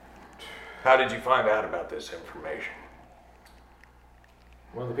 How did you find out about this information?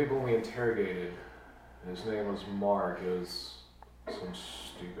 One of the people we interrogated, his name was Mark. It was some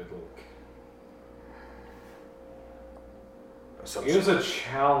stupid little. He was a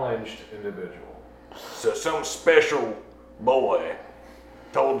challenged individual. So some special boy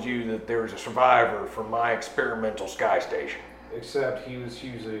told you that there was a survivor from my experimental sky station. Except he was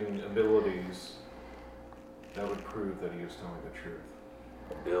using abilities that would prove that he was telling the truth.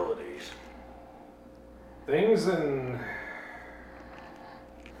 Abilities. Things in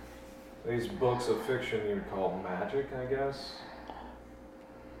these books of fiction you would call magic, I guess.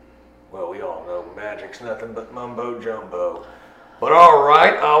 Well, we all know magic's nothing but mumbo jumbo. But all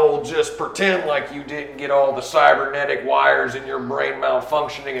right, I will just pretend like you didn't get all the cybernetic wires in your brain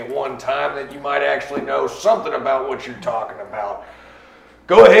malfunctioning at one time, that you might actually know something about what you're talking about.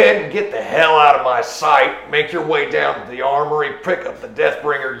 Go ahead and get the hell out of my sight. Make your way down to the armory, pick up the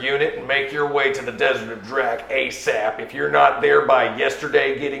Deathbringer unit, and make your way to the Desert of Drak ASAP. If you're not there by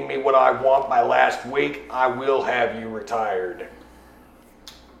yesterday getting me what I want by last week, I will have you retired.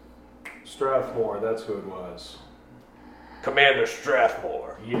 Strathmore, that's who it was. Commander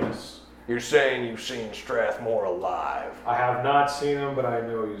Strathmore. Yes. You're saying you've seen Strathmore alive. I have not seen him, but I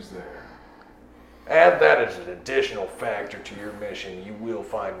know he's there. Add that as an additional factor to your mission. You will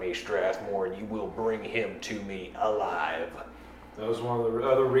find me Strathmore, and you will bring him to me alive. That was one of the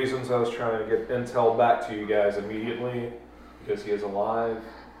other reasons I was trying to get intel back to you guys immediately, because he is alive.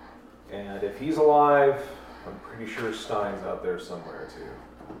 And if he's alive, I'm pretty sure Stein's out there somewhere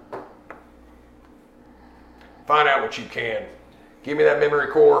too. Find out what you can. Give me that memory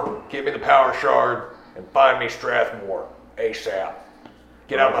core, give me the power shard, and find me Strathmore ASAP.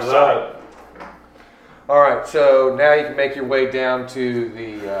 Get out of my sight. All right, so now you can make your way down to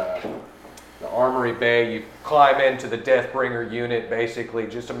the armory bay. You climb into the Deathbringer unit. Basically,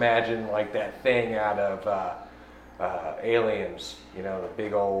 just imagine like that thing out of Aliens. You know, the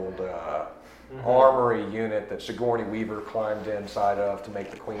big old armory unit that Sigourney Weaver climbed inside of to make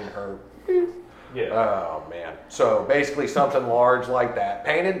the Queen her. Yeah. Oh man. So basically something large like that,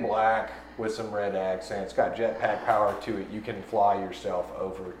 painted black, with some red accents. It's got jetpack power to it. You can fly yourself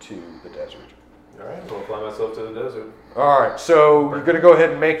over to the desert. All right, I'll fly myself to the desert. All right, so you're going to go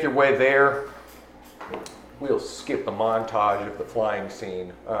ahead and make your way there. We'll skip the montage of the flying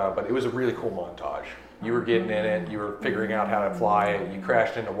scene, but it was a really cool montage. You were getting in it, you were figuring out how to fly it, you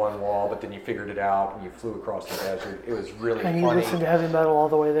crashed into one wall, but then you figured it out and you flew across the desert. It was really And you funny. listened to heavy metal all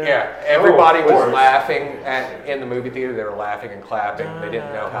the way there. Yeah, everybody of was course. laughing in the movie theater. They were laughing and clapping. They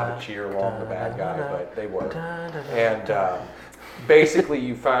didn't know how to cheer along the bad guy, but they were. And basically,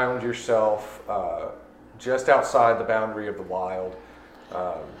 you found yourself just outside the boundary of the wild.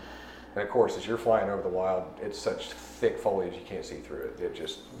 And of course, as you're flying over the wild, it's such thick foliage you can't see through it. It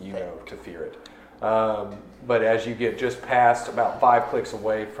just, you know, to fear it. But as you get just past about 5 clicks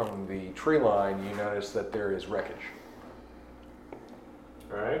away from the tree line, you notice that there is wreckage.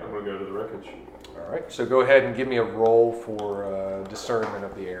 All right, I'm going to go to the wreckage. All right, so go ahead and give me a roll for discernment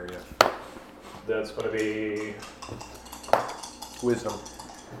of the area. That's going to be Wisdom.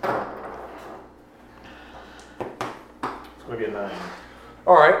 it's going to be a 9.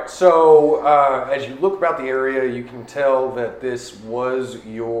 All right, so as you look about the area, you can tell that this was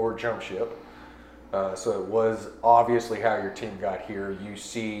your jump ship. So it was obviously how your team got here. You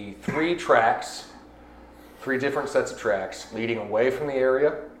see 3 tracks, 3 different sets of tracks leading away from the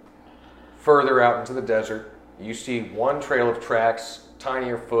area, further out into the desert. You see 1 trail of tracks,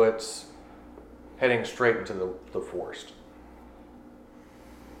 tinier foots, heading straight into the forest.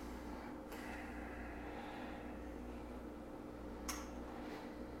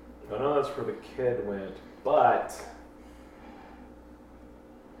 I know that's where the kid went, but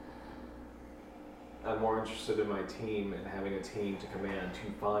I'm more interested in my team and having a team to command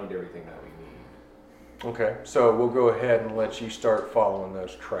to find everything that we need. Okay, so we'll go ahead and let you start following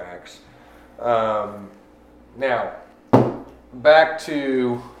those tracks. Now, back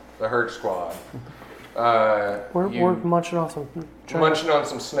to the Hurt Squad. We're munching on some munching on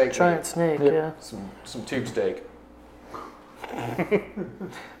some snake giant meat. snake, Yep. yeah. Some tube steak.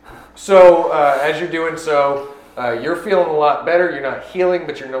 So as you're doing so, you're feeling a lot better. You're not healing,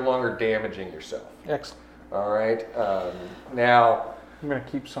 but you're no longer damaging yourself. Excellent. All right. Now, I'm going to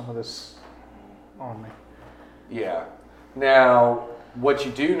keep some of this on me. yeah. Now, what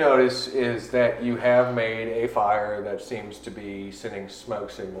you do notice is that you have made a fire that seems to be sending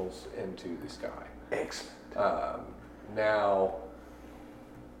smoke signals into the sky. Excellent. Now,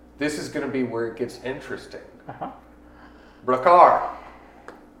 this is going to be where it gets interesting. Uh-huh. Brakar,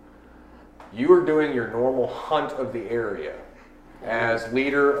 you are doing your normal hunt of the area. As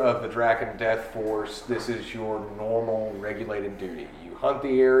leader of the Draken Death Force, this is your normal regulated duty. You hunt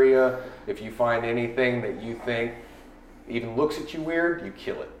the area. If you find anything that you think even looks at you weird, you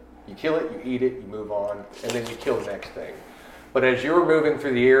kill it. You kill it, you eat it, you move on, and then you kill the next thing. But as you're moving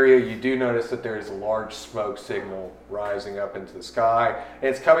through the area, you do notice that there is a large smoke signal rising up into the sky. And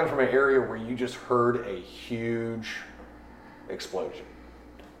it's coming from an area where you just heard a huge explosion.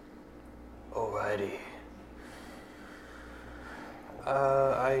 Alrighty.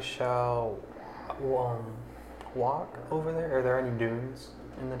 I shall walk over there. Are there any dunes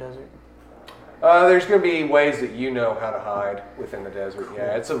in the desert? There's going to be ways that you know how to hide within the desert.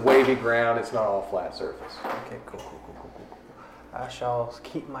 Yeah, it's a wavy ground. It's not all flat surface. Okay, cool. I shall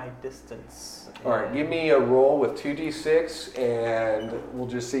keep my distance. All right, give me a roll with 2d6, and we'll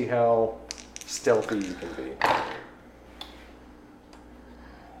just see how stealthy you can be.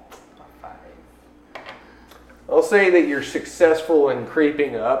 5. I'll say that you're successful in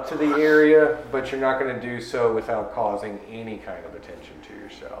creeping up to the area, but you're not going to do so without causing any kind of attention to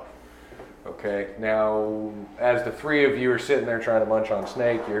yourself. Okay, now as the 3 of you are sitting there trying to munch on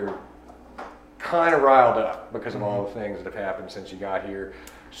Snake, you're kind of riled up because of all the things that have happened since you got here.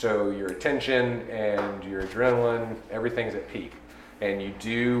 So your attention and your adrenaline, everything's at peak. And you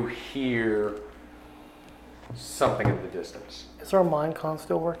do hear something in the distance. Is our mind con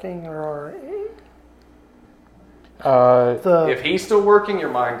still working, or our the? If he's still working,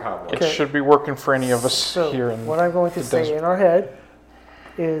 your mind comm works. It should be working for any of us So here in what I'm going to the say desert. in our head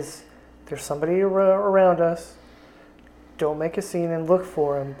is, there's somebody around us. Don't make a scene and look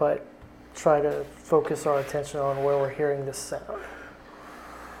for him, but try to focus our attention on where we're hearing this sound.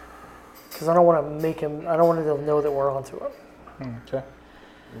 Because I don't want to make him. I don't want him to know that we're onto him. Okay.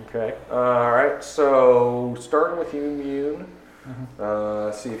 Okay. All right. So starting with you, Mune.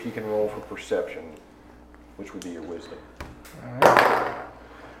 See if you can roll for perception, which would be your wisdom. All right.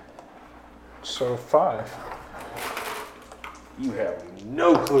 So 5. You have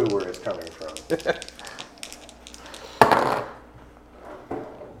no clue where it's coming from.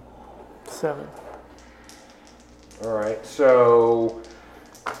 7. All right. So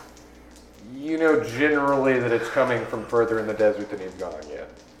You know generally that it's coming from further in the desert than you've gone yet.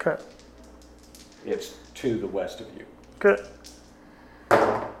 Okay. It's to the west of you. Good.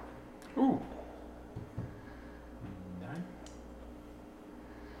 Ooh. 9?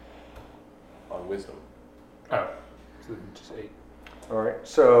 On wisdom. Oh, so just 8. All right.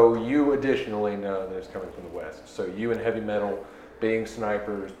 So you additionally know that it's coming from the west. So you and heavy metal, being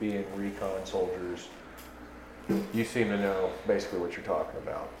snipers, being recon soldiers, you seem to know basically what you're talking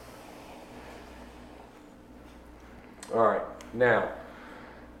about. All right. Now,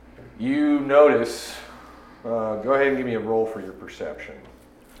 you notice. Go ahead and give me a roll for your perception.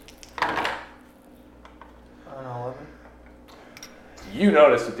 An 11. You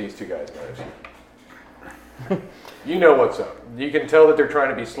notice that these two guys notice you. You know what's up. You can tell that they're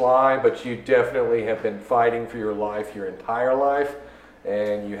trying to be sly, but you definitely have been fighting for your life your entire life,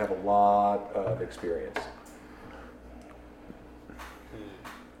 and you have a lot of experience.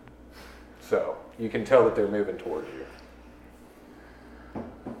 So you can tell that they're moving towards you.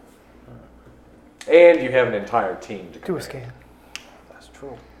 And you have an entire team to Do a command. scan. That's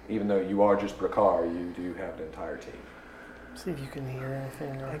true. Even though you are just Brakar, you do have an entire team. See if you can hear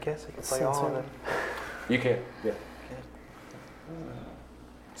anything. Or I guess I could play sense on it. it. You can, yeah.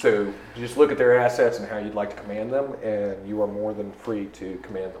 So just look at their assets and how you'd like to command them, and you are more than free to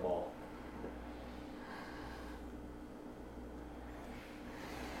command them all.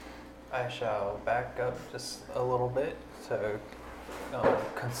 I shall back up just a little bit to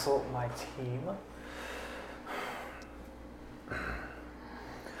consult my team.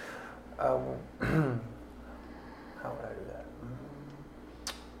 How would I do that?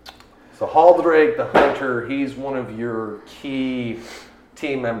 So Haldrake, the hunter, he's one of your key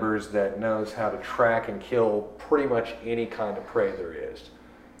team members that knows how to track and kill pretty much any kind of prey there is.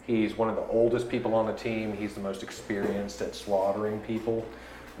 He's one of the oldest people on the team. He's the most experienced at slaughtering people.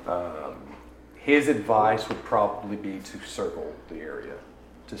 His advice would probably be to circle the area,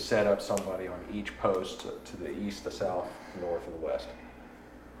 to set up somebody on each post to the east, the south, north, and the west.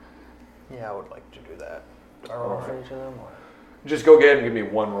 Yeah, I would like to do that. Do I roll for each of them? Or? Just go ahead and give me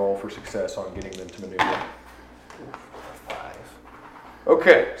one roll for success on getting them to maneuver. 5.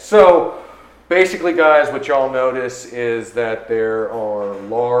 Okay, so basically, guys, what y'all notice is that there are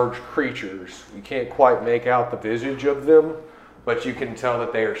large creatures. You can't quite make out the visage of them, but you can tell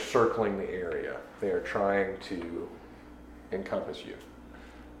that they are circling the area. They are trying to encompass you.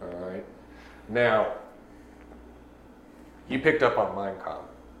 All right. Now, you picked up on Mindcom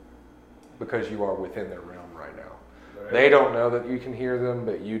because you are within their realm right now. Right. They don't know that you can hear them,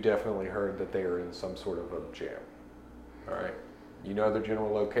 but you definitely heard that they are in some sort of a jam. All right. You know their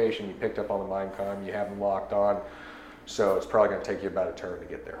general location. You picked up on the Mindcom. You have them locked on. So it's probably going to take you about a turn to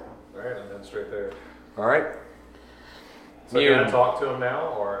get there. All right, I'm then straight there. All right. So can I talk to him now,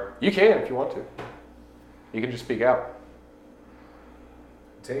 or? You can if you want to. You can just speak out.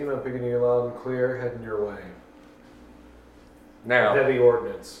 Team, I'm picking you loud and clear, heading your way. Now, Heavy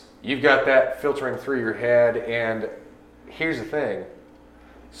ordnance. you've got that filtering through your head, and here's the thing.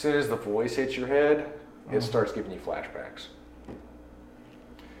 As soon as the voice hits your head, it starts giving you flashbacks.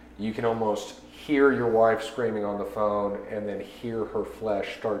 You can almost hear your wife screaming on the phone and then hear her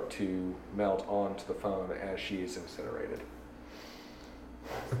flesh start to melt onto the phone as she is incinerated.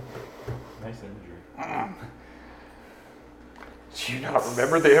 Nice imagery. Do you not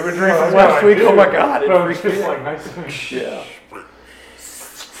remember the imagery No, from no, last I week? do. Oh my god, it No, freaked it's me just out. like nice imagery. Yeah.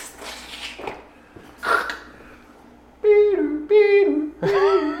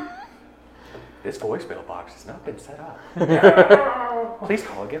 This voicemail box has not been set up. Please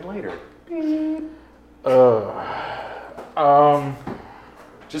call again later.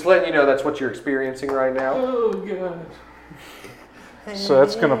 Just letting you know that's what you're experiencing right now. Oh, God. So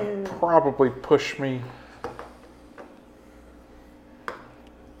that's going to probably push me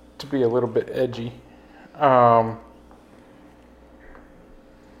to be a little bit edgy.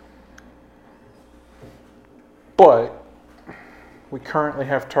 But we currently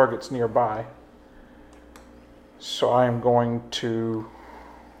have targets nearby. So I am going to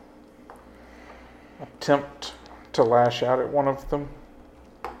attempt to lash out at one of them.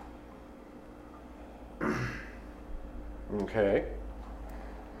 Okay.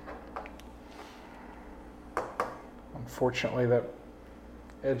 Unfortunately, that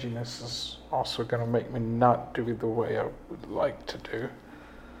edginess is also going to make me not do it the way I would like to do.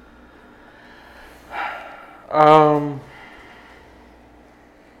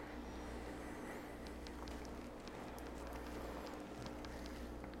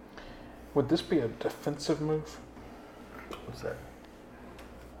 Would this be a defensive move? What's that?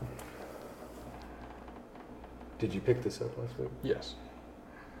 Did you pick this up last week? Yes.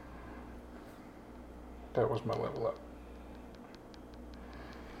 That was my level up.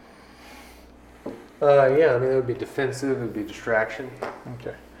 Yeah, I mean, it would be defensive, it would be distraction.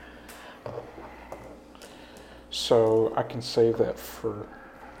 Okay. So I can save that for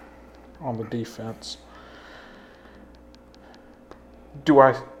on the defense.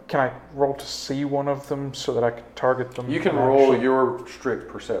 Can I roll to see one of them so that I can target them? You can in roll action? your strict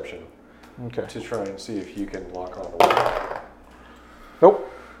perception Okay. to try and see if you can lock on to one.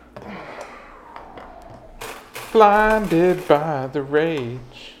 Nope. Blinded by the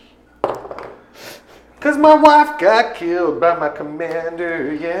rage. Cause my wife got killed by my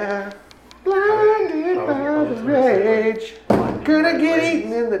commander, yeah. Blinded by the rage. Gonna get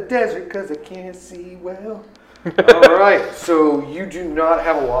eaten in the desert cause I can't see well. Alright, so you do not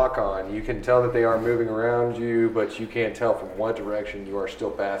have a lock on. You can tell that they are moving around you, but you can't tell from what direction. You are still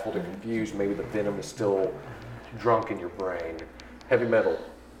baffled and confused. Maybe the venom is still drunk in your brain. Heavy metal.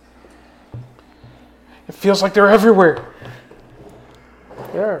 It feels like they're everywhere.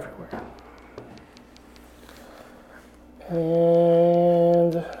 They're everywhere.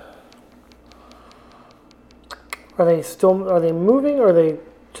 And are they moving or are they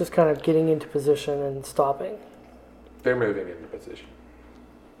just kind of getting into position and stopping? They're moving into position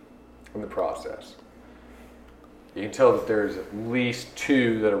in the process. You can tell that there's at least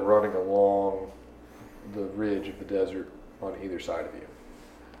two that are running along the ridge of the desert on either side of you.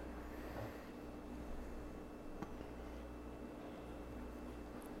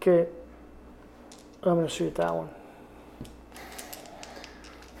 Okay. I'm going to shoot that one.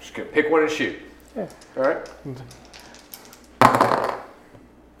 Just gonna pick one and shoot. Yeah. All right.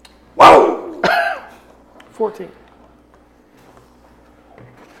 Whoa! 14.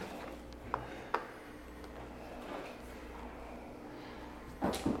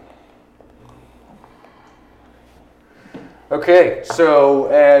 Okay, so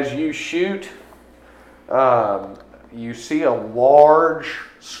as you shoot, you see a large,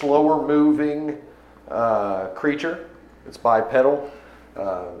 slower moving creature. It's bipedal,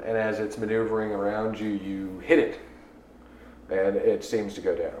 and as it's maneuvering around you, you hit it, and it seems to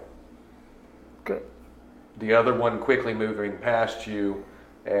go down. Good. The other one quickly moving past you,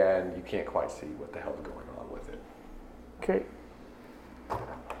 and you can't quite see what the hell's going on with it. Okay.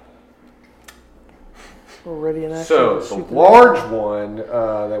 We're ready in action. So to the shoot large one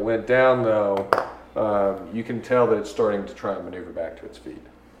that went down, though, you can tell that it's starting to try and maneuver back to its feet.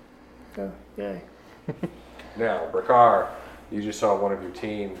 Oh, yay. Now, Brakar, you just saw one of your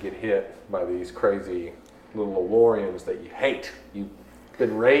team get hit by these crazy little Elorians that you hate. You've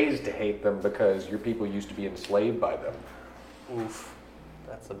been raised to hate them because your people used to be enslaved by them. Oof.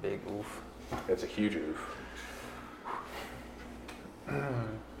 That's a big oof. That's a huge oof.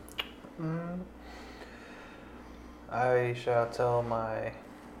 I shall tell my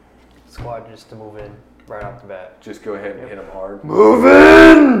squad just to move in right off the bat. Just go ahead and hit them hard. Move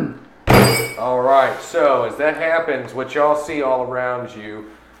in! All right, so as that happens, what y'all see all around you,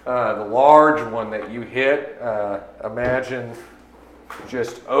 the large one that you hit, imagine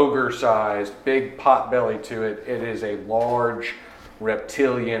just ogre-sized, big pot belly to it. It is a large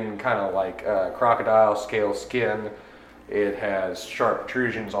reptilian, kind of like crocodile scale skin. It has sharp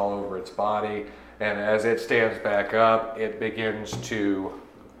protrusions all over its body, and as it stands back up, it begins to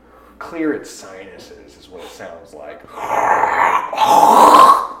clear its sinuses, is what it sounds like.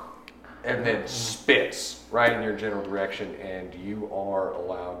 And then spits right in your general direction, and you are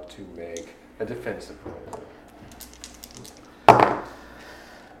allowed to make a defensive roll.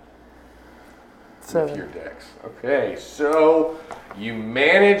 7. With your dex. Okay, so you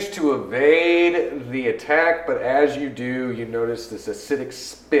manage to evade the attack, but as you do, you notice this acidic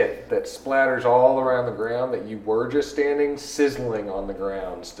spit that splatters all around the ground that you were just standing, sizzling on the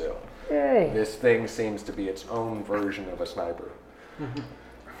ground still. Yay. This thing seems to be its own version of a sniper.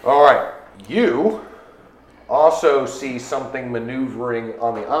 All right, you also see something maneuvering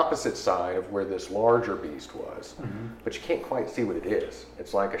on the opposite side of where this larger beast was, but you can't quite see what it is.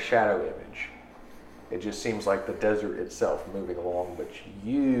 It's like a shadow image. It just seems like the desert itself moving along, but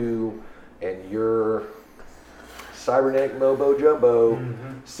you and your cybernetic Mobo Jumbo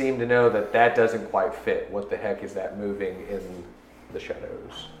seem to know that that doesn't quite fit. What the heck is that moving in the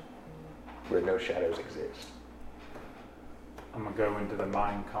shadows, where no shadows exist? I'm gonna go into the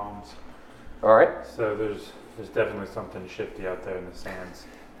mind comms. All right. So there's definitely something shifty out there in the sands.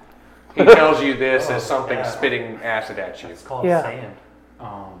 He tells you this as Oh, something yeah. spitting acid at you. It's called Yeah. sand.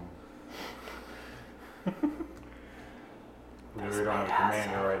 We don't have a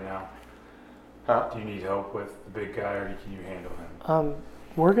commander right now. Huh? Do you need help with the big guy, or can you handle him?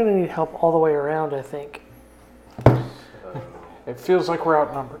 We're going to need help all the way around, I think. It feels like we're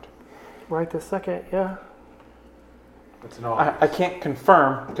outnumbered. Right this second, yeah. It's an all. I can't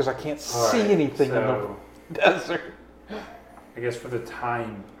confirm because I can't All see right, anything in so the desert. I guess for the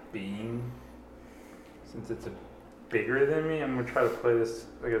time being, since it's bigger than me, I'm gonna try to play this,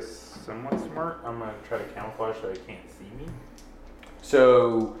 I guess, somewhat smart. I'm gonna try to camouflage so they can't see me.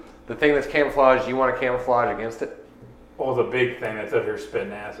 So the thing that's camouflaged, you want to camouflage against it? Oh, the big thing that's up here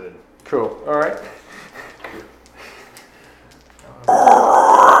spitting acid. Cool. All right.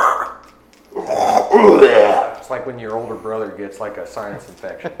 It's like when your older brother gets like a sinus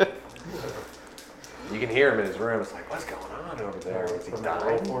infection. You can hear him in his room. It's like, what's going on over there? Is he So I'm gonna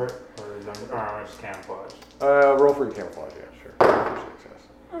roll dying? for it, or is I'm gonna just camouflage? Roll for your camouflage. Yeah, sure. For success.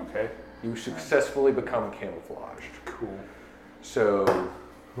 Okay. You successfully become camouflaged. Cool. So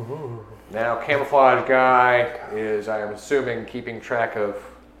now camouflage guy is, I am assuming, keeping track of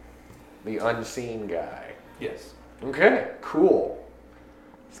the unseen guy. Yes. Okay, cool.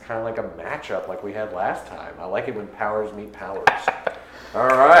 It's kind of like a matchup like we had last time. I like it when powers meet powers. All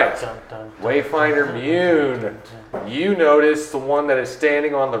right, Dun, dun, dun. Wayfinder Mune. You notice the one that is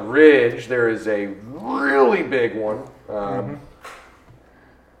standing on the ridge. There is a really big one,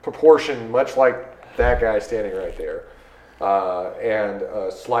 proportioned much like that guy standing right there, and a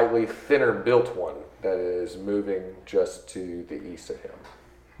slightly thinner built one that is moving just to the east of him.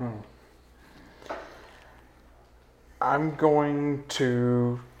 I'm going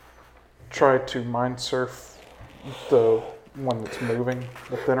to try to mind surf the one that's moving,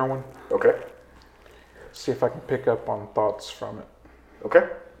 the thinner one. Okay, See if I can pick up on thoughts from it. okay.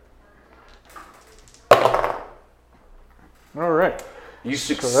 All right. You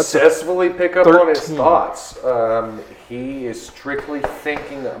So that's a successfully pick up on his 13. thoughts. He is strictly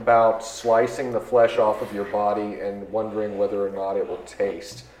thinking about slicing the flesh off of your body and wondering whether or not it will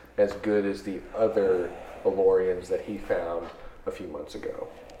taste as good as the other Elorians that he found a few months ago.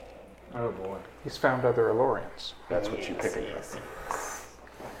 Oh boy. He's found other Elorians. That's what you pick up.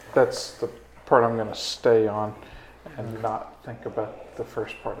 That's the part I'm going to stay on and not think about the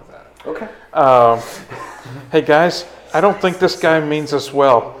first part of that. Okay. Hey guys, I don't think this guy means us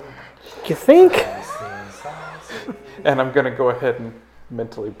well. You think? And I'm going to go ahead and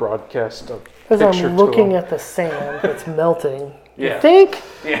mentally broadcast a As picture I'm to looking him. at the sand that's melting. Yeah. You think?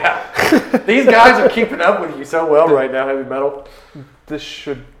 Yeah. These guys are keeping up with you so well right now, Heavy Metal. This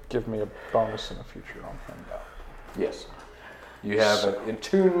should give me a bonus in the future on him. Yes. You have an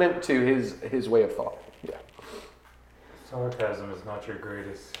attunement to his way of thought. Yeah. Sarcasm is not your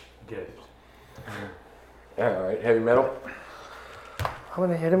greatest gift. All right, Heavy Metal. I'm going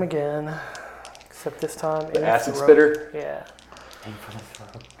to hit him again. Except this time. in The acid throat. spitter. Yeah.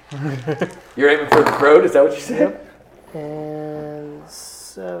 You're aiming for the throat, is that what you said? And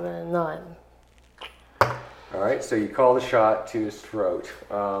 7, 9. All right, so you call the shot to his throat.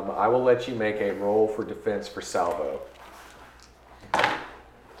 I will let you make a roll for defense for salvo.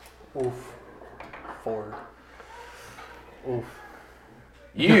 Oof. 4. Oof.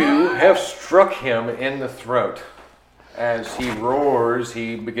 You have struck him in the throat. As he roars,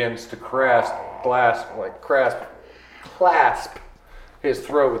 he begins to clasp his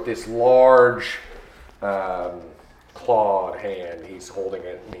throat with this large clawed hand. He's holding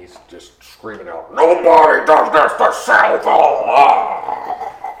it and he's just screaming out, "Nobody does this to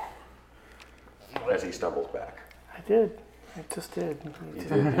Salvo!" As he stumbles back. I did. I just did. You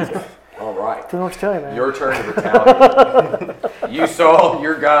did. All right. Don't know what to tell you, man. Your turn to retaliate. You saw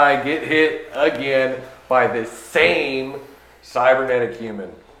your guy get hit again by this same cybernetic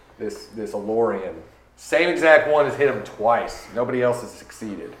human, this Elorian. Same exact one has hit him twice. Nobody else has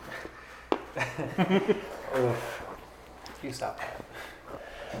succeeded. You stop that.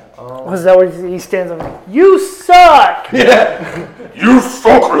 Was that where he stands up? You suck! Yeah. You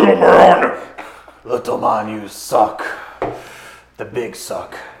suck, little man. Little man, you suck. The big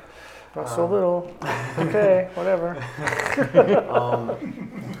suck. Not so little. Okay, whatever. I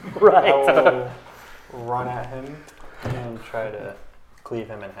Right. will run at him and try to cleave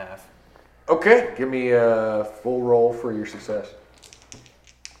him in half. Okay, give me a full roll for your success.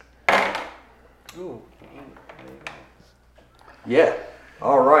 Ooh. Yeah.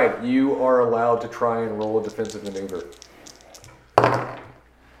 All right, you are allowed to try and roll a defensive maneuver. 5.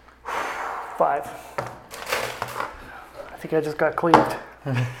 I think I just got cleaved.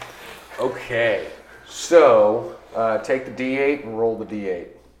 Okay, so take the D8 and roll the D8.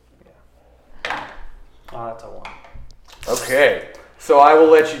 Oh, that's a 1. Okay, so I will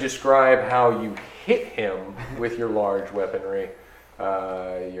let you describe how you hit him with your large weaponry.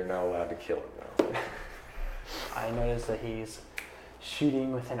 You're not allowed to kill him, though. I notice that he's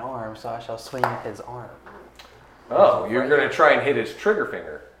shooting with an arm, so I shall swing at his arm. Oh, you're going to try and hit his trigger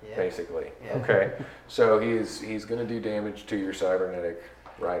finger, Yeah. basically. Yeah. Okay. So he's going to do damage to your cybernetic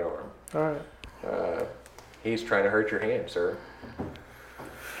right arm. All right. He's trying to hurt your hand, sir.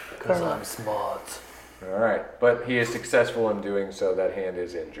 Because I'm smart. All right. But he is successful in doing so. That hand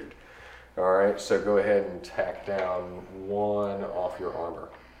is injured. All right. So go ahead and tack down 1 off your armor.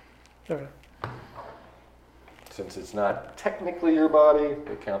 Okay. Since it's not technically your body,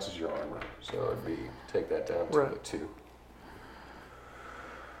 it counts as your armor. So it'd be take that down to Right. a 2.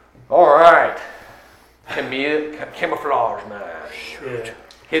 All right. Camouflage man. Yeah.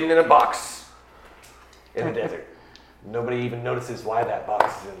 Hidden in a box in the desert. Nobody even notices why that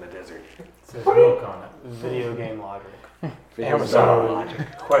box is in the desert. It says milk on it. Video game logic. So,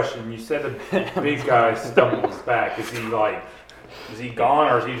 question: you said the big guy stumbles back. Is he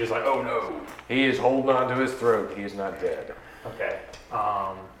gone, or is he just like, oh no? He is holding on to his throat. He is not dead. Okay.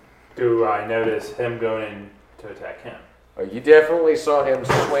 Do I notice him going in to attack him? You definitely saw him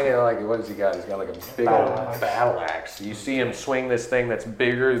swinging like, what has he got? He's got like a big old battle axe. You see him swing this thing that's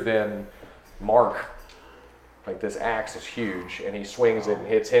bigger than Mark. Like this axe is huge, and he swings it and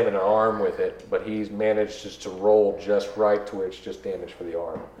hits him in the arm with it, but he's managed just to roll just right to where it's just damage for the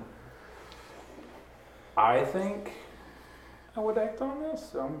arm. I think I would act on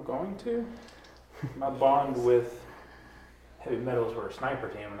this, so I'm going to. My bond with Heavy Metals were a sniper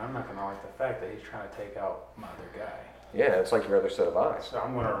team, and I'm not going to like the fact that he's trying to take out my other guy. Yeah, it's like your other set of eyes. So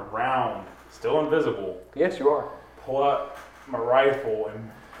I'm going to round, still invisible, Yes, you are. pull up my rifle and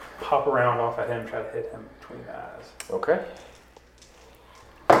pop around off at him, try to hit him between the eyes. Okay.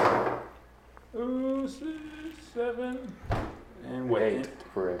 Ooh, 6, 7, and wait. 8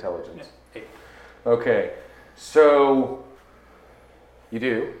 for intelligence. Yeah, 8. Okay, so you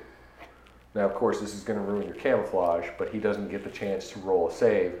do. Now, of course, this is going to ruin your camouflage, but he doesn't get the chance to roll a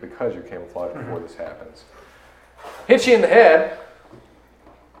save because you're camouflaged before this happens. Hits you in the head,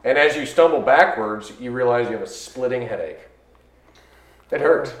 and as you stumble backwards, you realize you have a splitting headache. It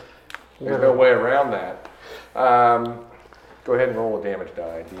hurts. There's no way around that. Go ahead and roll a damage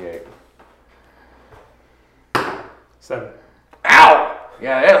die, D8. 7. Ow!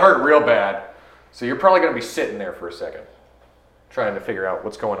 Yeah, it hurt real bad. So you're probably going to be sitting there for a second, trying to figure out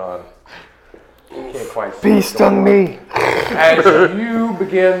what's going on. Can't quite see what's Beast going on me. As you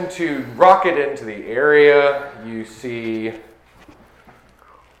begin to rocket into the area, you see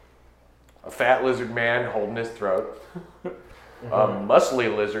a fat lizard man holding his throat, a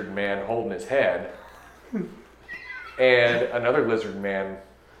muscly lizard man holding his head, and another lizard man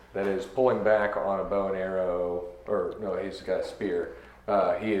that is pulling back on a bow and arrow, or no, he's got a spear.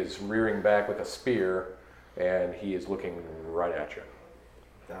 He is rearing back with a spear, and he is looking right at you.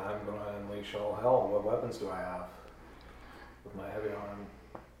 I'm going to unleash all hell. What weapons do I have? With my heavy arm?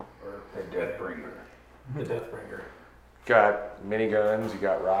 Or The Deathbringer. the Deathbringer. Got miniguns, you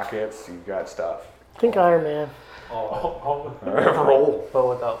got rockets, you got stuff. Think Iron Man. All Roll But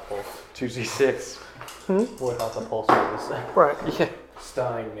without pulse. 2d6. Without the pulse service. Right.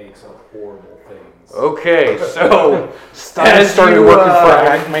 Stein makes up horrible things. Okay, so I started you, working for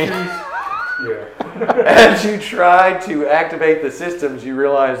Acme. yeah. as you try to activate the systems, you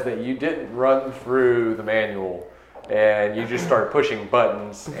realize that you didn't run through the manual, and you just start pushing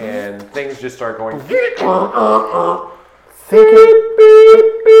buttons, and things just start going.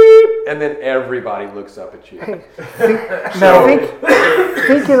 And then everybody looks up at you. Now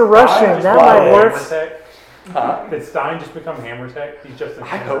think in Russian. That might work. Did Stein just become Hammer Tech? He's just.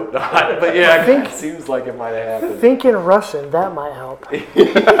 I hope not, but yeah, Think- it seems like it might have happened. Think in Russian. That might help.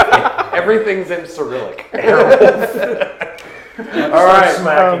 Everything's in Cyrillic. All right.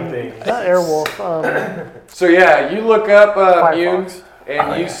 Smacking things. Not Airwolf. So yeah, you look up Mune, Firefox.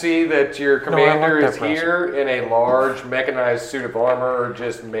 and you see that your commander like is that here in a large mechanized suit of armor,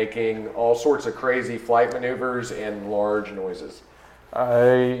 just making all sorts of crazy flight maneuvers and large noises. I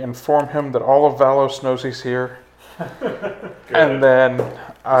inform him that all of Valos knows he's here. And then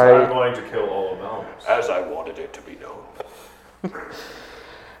I'm I going to kill all of them. As I wanted it to be known.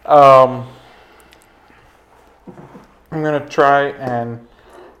 I'm gonna try and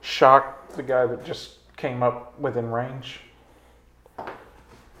shock the guy that just came up within range.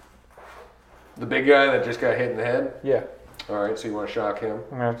 The big guy that just got hit in the head? Yeah, All right, so you want to shock him?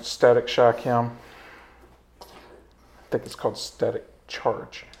 I'm gonna static shock him. I think it's called static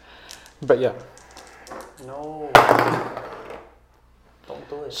charge. But yeah, No. Don't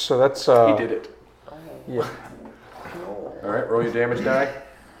do it. so that's He did it. yeah. No. All right, roll your damage die.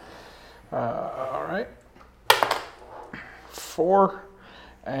 All right. 4,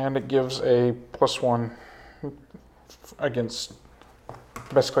 and it gives a +1 against,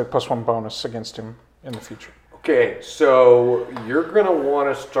 basically a +1 bonus against him in the future. Okay, so you're gonna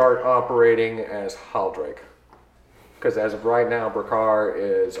want to start operating as Haldrake, because as of right now, Brakar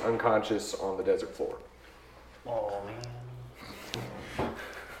is unconscious on the desert floor. Oh man.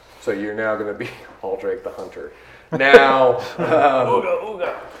 So you're now gonna be Haldrake the Hunter. Now,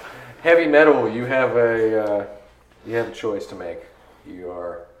 Heavy Metal, you have a choice to make. You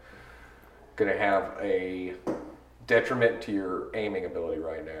are gonna have a detriment to your aiming ability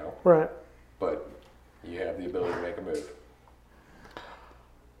right now, Right. but you have the ability to make a move.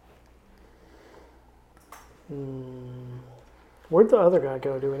 Where'd the other guy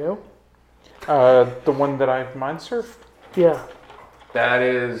go? Do we know? The one that I've mind surfed. Yeah. That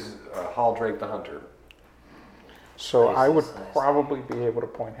is Haldrake the Hunter. So I would Nice. probably be able to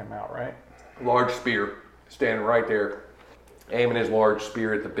point him out, right? Large spear, standing right there, aiming his large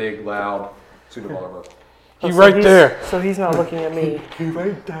spear at the big, loud suit of armor. He So right he's- there. So he's not looking at me.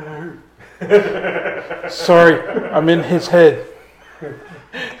 Sorry, I'm in his head.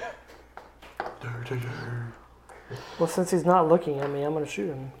 Well, since he's not looking at me, I'm gonna shoot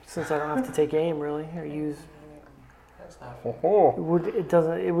him. Since I don't have to take aim really, or use. Oh,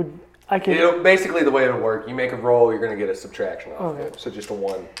 It would. I can. Basically, the way it'll work, you make a roll, you're going to get a subtraction off Okay. it. So just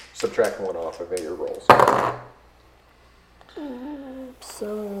subtract one off of your rolls.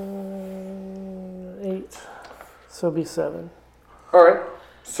 7, 8. So it'd be 7. All right.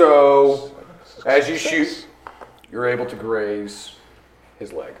 So as you shoot, you're able to graze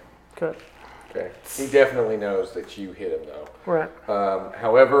his leg. Good. Okay. He definitely knows that you hit him, though. Right.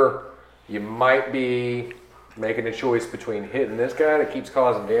 However, you might be making a choice between hitting this guy that keeps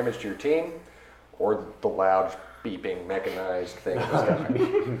causing damage to your team, or the loud beeping mechanized thing. This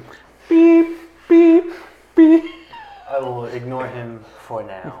guy. beep, beep, beep. I will ignore him for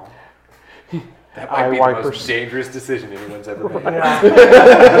now. That Eye might be the wipers. most dangerous decision anyone's ever made. Yeah.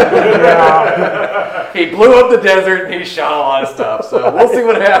 He blew up the desert and he shot a lot of stuff, so we'll see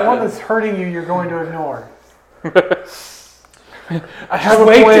what The one happens. that's hurting you, you're going to ignore. I have a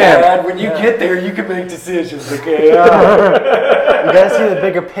Wait, plan. Dad, when you get there, you can make decisions, okay? You gotta see the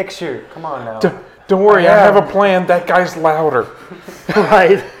bigger picture. Come on now. Don't worry, I have a plan. That guy's louder.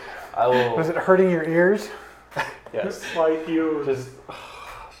 Right. I will. Was it hurting your ears? Yes. Like you. Just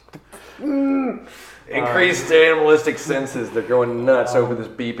Increased animalistic senses, they're going nuts over this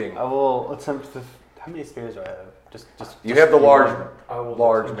beeping. I will attempt to. How many spears do I have? Just. You have the large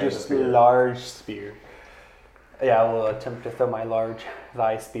Large. main Just spear. large spear. Yeah, I will attempt to throw my large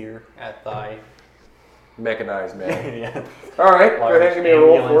thy spear at thy. Mechanized man. Yeah. All right, go ahead and give me a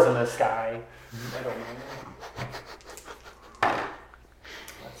roll ambulance for in it. the sky. I don't know.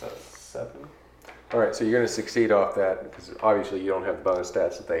 That's a 7. All right, so you're going to succeed off that because obviously you don't have the bonus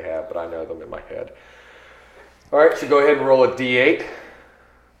stats that they have, but I know them in my head. All right, so go ahead and roll a d8.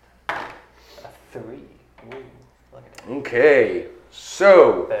 A 3. Ooh, look at that. Okay,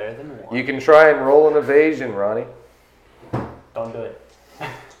 so Better than 1. you can try and roll an evasion, Ronnie. Don't do it.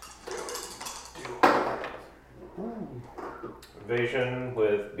 Evasion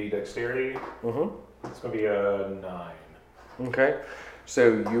with B dexterity. Mm-hmm. It's going to be a 9. Okay,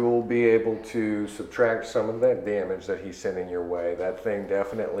 so you'll be able to subtract some of that damage that he's sending your way. That thing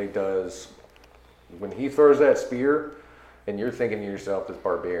definitely does. When he throws that spear, and you're thinking to yourself, this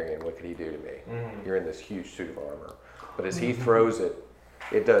barbarian, what could he do to me? You're in this huge suit of armor. But as he throws it,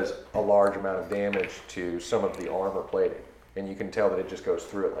 it does a large amount of damage to some of the armor plating. And you can tell that it just goes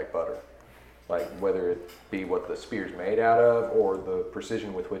through it like butter. Like whether it be what the spear's made out of or the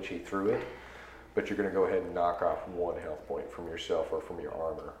precision with which he threw it. But you're going to go ahead and knock off 1 health point from yourself or from your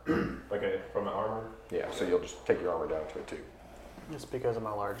armor. Okay, from the armor. Yeah, so you'll just take your armor down to it too. Just because of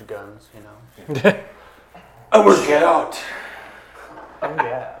my large guns, you know. I work out. Oh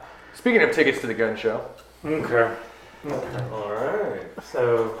yeah. Speaking of tickets to the gun show, Okay. All right.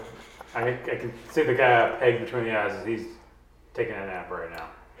 So I can see the guy pegged between the eyes. He's taking a nap right now.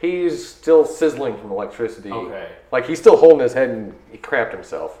 he's still sizzling from electricity. Okay. Like he's still holding his head and he crapped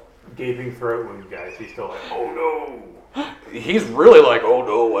himself. Gaping throat wound, guys. He's still like, oh He's really like, oh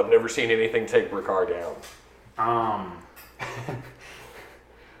no, I've never seen anything take Ricard down. no.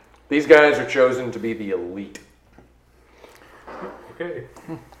 These guys are chosen to be the elite. Okay.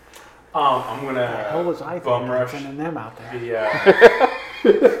 I'm Hell gonna was I bum thinking rush sending them out there?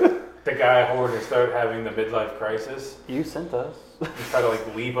 the guy holding his throat having the midlife crisis. You sent us. Just try to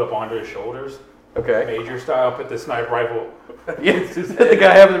like leap up onto his shoulders, Okay. major style. Put the sniper rifle Yes, the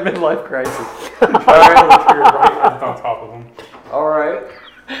guy having a midlife crisis. all right, to your right, just on top of him. All right.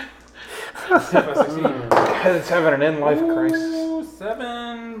 See if I succeed. It's having an in-life crisis. Ooh,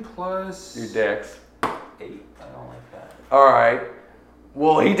 7 plus Your dex. 8. I don't like that. All right.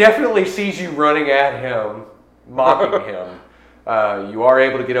 Well, he definitely sees you running at him, mocking him. You are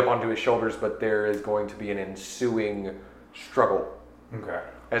able to get up onto his shoulders, but there is going to be an ensuing struggle Okay.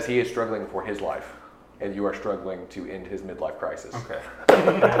 as he is struggling for his life, and you are struggling to end his midlife crisis. Okay.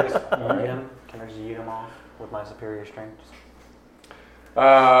 Can I just yeet him? Can I just yeet him off with my superior strength?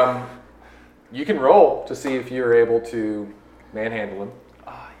 You can roll to see if you're able to manhandle him.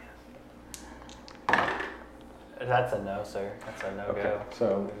 That's a no, sir. That's a no-go. Okay,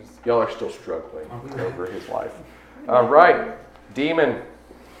 so y'all are still struggling over his life. All right, Demon.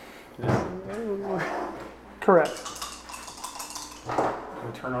 Correct.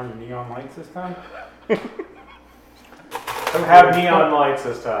 Can we turn on your neon lights this time? Don't have neon lights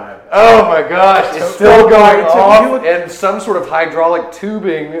this time. Oh my gosh, it's still going off, and some sort of hydraulic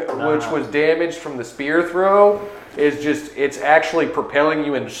tubing, which was damaged from the spear throw, is just, it's actually propelling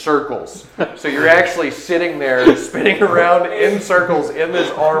you in circles. So you're actually sitting there spinning around in circles in this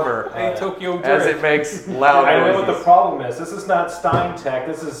armor Hey, Tokyo Drift. as it makes loud I know noises. what the problem is. This is not Stein Tech.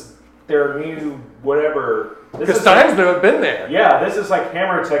 This is their new whatever. This Because is Steins have been there. Yeah, this is like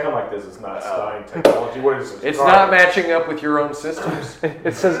Hammer Tech. I'm like, this is not Stein technology. What is this? It's not matching up with your own systems.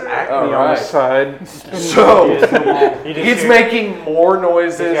 It says Acme All on right. the side. So You just he's hear- making more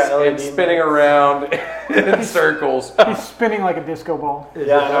noises He's got and LED spinning around in circles. He's spinning like a disco ball.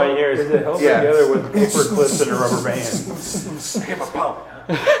 Yeah, I know he hears. Is it held Yeah. together with paper clips and a rubber band?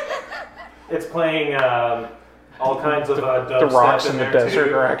 It's playing all kinds of The dubstep rocks in in the there, desert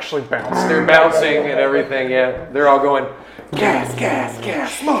too. are actually bouncing. They're bouncing and everything, yeah. They're all going, gas, gas,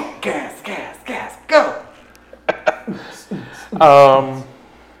 gas, smoke, gas, gas, gas, go.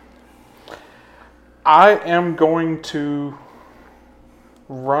 I am going to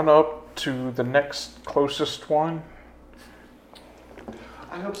run up to the next closest one.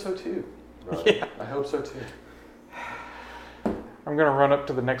 I hope so too. Yeah. I hope so too. I'm going to run up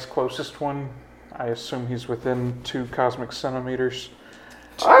to the next closest one. I assume he's within 2 cosmic centimeters.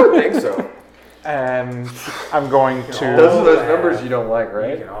 I would think so. And I'm going Those to are those numbers you don't like, We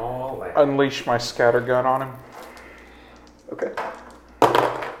right? can all laugh. unleash my scatter gun on him Okay.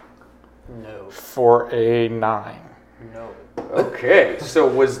 No. for a 9. No. Okay, so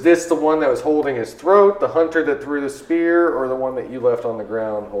was this the one that was holding his throat, the hunter that threw the spear, or the one that you left on the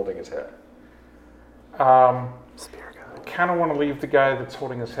ground holding his head? Kind of want to leave the guy that's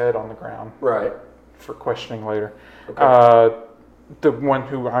holding his head on the ground Right. for questioning later. Okay. The one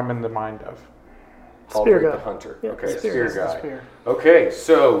who I'm in the mind of. Spear Aldrich guy. the hunter. Yeah, Okay, spear. spear guy. Spear. Okay,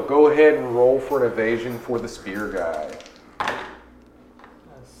 so go ahead and roll for an evasion for the spear guy.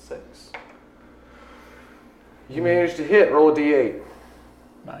 That's 6. You managed to hit. Roll a d8.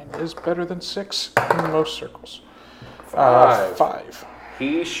 9 is better than 6 in most circles. 5. 5.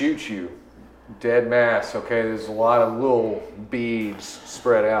 He shoots you. Dead mass. Okay, there's a lot of little beads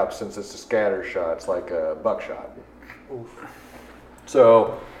spread out since it's a scatter shot. It's like a buckshot.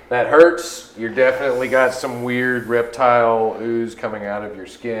 So that hurts. You're definitely got some weird reptile ooze coming out of your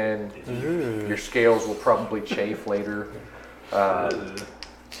skin. Your scales will probably chafe later.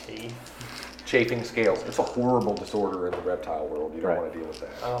 Chafing scales. It's a horrible disorder in the reptile world. You don't want to deal with that.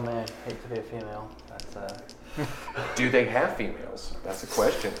 Oh man, hate to be a female. That's Do they have females? That's a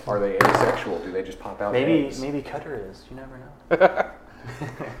question. Are they asexual? Do they just pop out maybe eggs? Cutter is. You never know.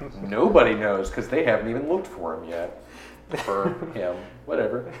 Nobody knows because they haven't even looked for him yet. For him.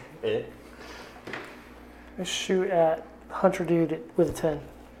 Whatever. It. I shoot at Hunter Dude with a 10.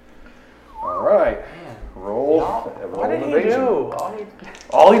 All right. Man. Roll. What roll did an he evasion. do?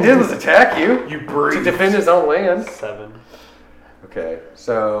 All he did was attack you. You To breathe. defend his own land. 7. Okay,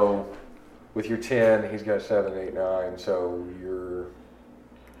 so with your 10, he's got 7, 8, 9, so you're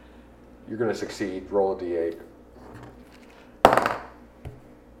going to succeed. Roll a d8.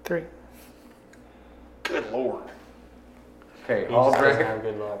 3. Good lord. Okay, He just doesn't Aldrich. have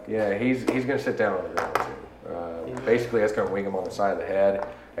good luck. Yeah, he's going to sit down on the ground too. Basically, that's going to wing him on the side of the head,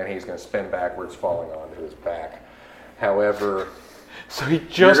 and he's going to spin backwards, falling onto his back. However, So he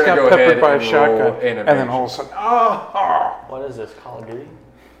just gonna got go ahead peppered by a and shotgun, roll an and then evasion. all of a sudden, oh! What is this? Call of Duty?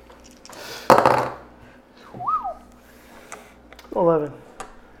 11.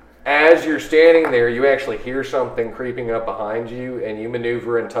 as you're standing there, you actually hear something creeping up behind you, and you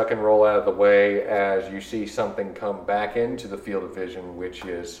maneuver and tuck and roll out of the way as you see something come back into the field of vision, which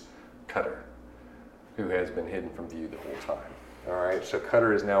is Cutter, who has been hidden from view the whole time. All right, so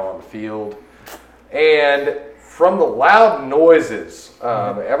Cutter is now on the field, and from the loud noises,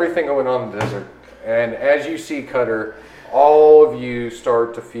 everything going on in the desert, and as you see Cutter, all of you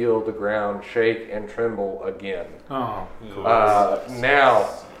start to feel the ground shake and tremble again. Oh, cool. Now,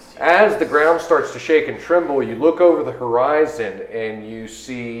 As the ground starts to shake and tremble, you look over the horizon and you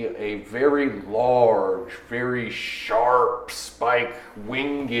see a very large, very sharp,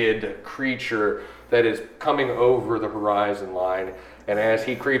 spike-winged creature that is coming over the horizon line. And as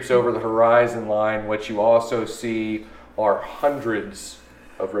he creeps over the horizon line, what you also see are hundreds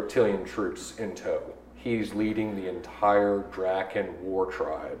of reptilian troops in tow. He's leading the entire Draken war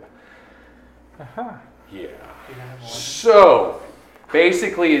tribe. Yeah. So,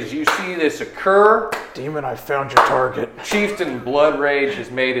 basically, as you see this occur, Demon, I found your target. Chieftain Bloodrage has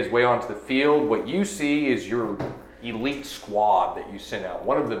made his way onto the field. What you see is your elite squad that you sent out.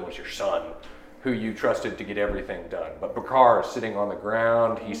 One of them was your son, who you trusted to get everything done. But Bakar is sitting on the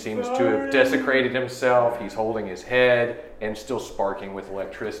ground. He seems to have desecrated himself. He's holding his head and still sparking with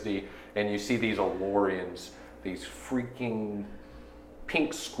electricity. And you see these Olorians, these freaking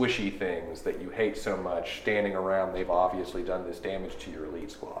pink squishy things that you hate so much standing around. They've obviously done this damage to your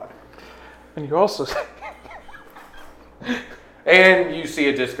elite squad. And you also And you see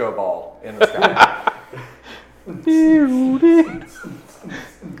a disco ball in the sky.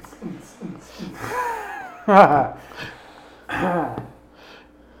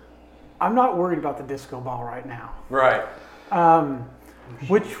 I'm not worried about the disco ball right now. Right.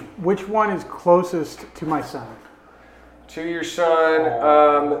 Which one is closest to my son? To your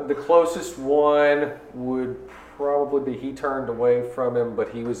son, the closest one would probably be, he turned away from him, but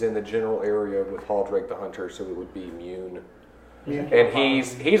he was in the general area with Haldrake the Hunter, so it would be Mune. And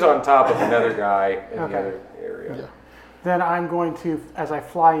he's on top of another guy in the other area. Yeah. Then I'm going to, as I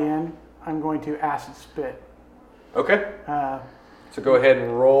fly in, I'm going to acid spit. Okay. So go ahead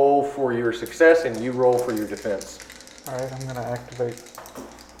and roll for your success, and you roll for your defense. All right, I'm going to activate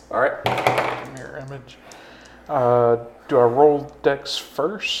All right. mirror image. Do I roll Dex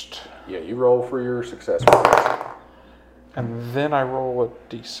first? Yeah, you roll for your success. And then I roll a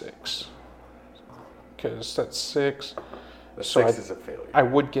d6. Because that's 6. The So 6 is a failure. I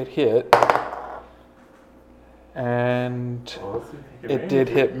would get hit. And it did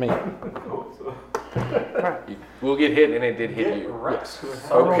hit me. You will get hit, and it did hit you. Yes.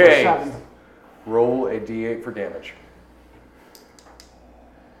 I rolled a Okay. 7. Roll a d8 for damage.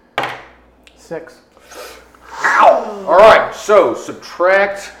 6. All right, so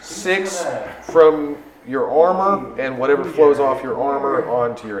subtract 6 from your armor and whatever flows off your armor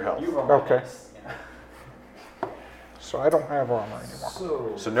onto your health. Okay. So I don't have armor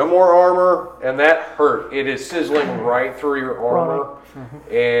anymore. So no more armor, and that hurt. It is sizzling right through your armor,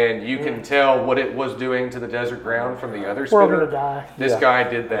 and you can tell what it was doing to the desert ground from the other We're all spitter. gonna die. This Yeah. guy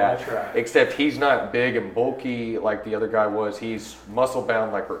did that, except he's not big and bulky like the other guy was. He's muscle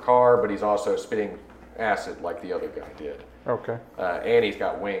bound like Ricard, but he's also spitting acid like the other guy did. Okay. And he's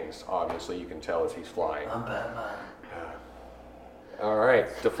got wings, obviously, you can tell as he's flying. I'm Batman. All right,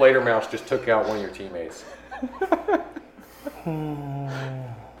 Deflator Mouse just took out one of your teammates.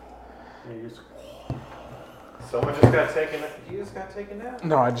 Someone just got taken. You just got taken out.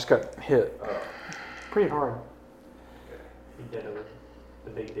 No, I just got hit. Pretty hard. He did it.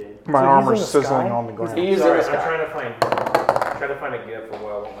 The big did. My So he's armor's in the sizzling sky? on the ground. He's in Sorry, the I'm sky. trying to find a gift of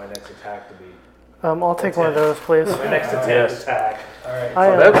what I want my next attack to be. I'll take one of those, please. My next Yes. attack. All right.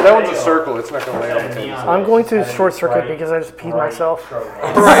 I, That one's a circle, it's not going to land on the I'm going to short circuit because I just peed myself.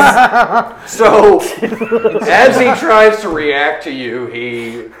 So, as he tries to react to you,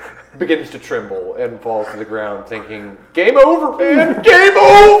 he begins to tremble and falls to the ground thinking, game over, man, game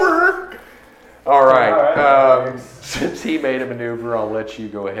over! All right, since he made a maneuver, I'll let you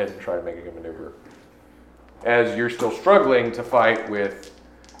go ahead and try making a maneuver. As you're still struggling to fight with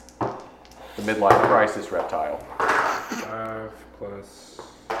the midlife crisis reptile. 5 plus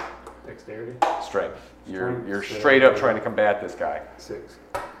dexterity. Strength. You're straight up trying to combat this guy. 6.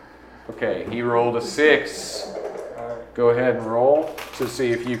 Okay, he rolled a 6. Go ahead and roll to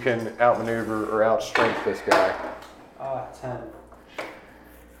see if you can outmaneuver or outstrength this guy. 10.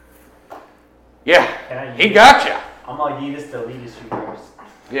 Yeah, he got you. I'm gonna use this to lead us shooters.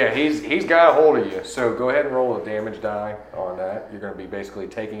 Yeah, he's got a hold of you. So go ahead and roll a damage die on that. You're going to be basically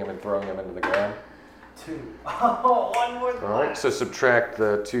taking him and throwing him into the ground. 2. Oh, one more. All right. So subtract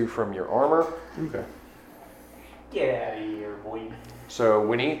the 2 from your armor. Okay. Get out of here, boy. So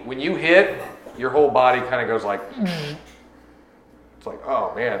when you hit, your whole body kind of goes like. It's like,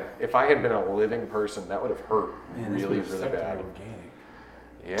 oh man, if I had been a living person, that would have hurt really bad.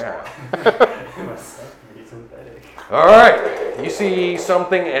 Yeah. All right. You see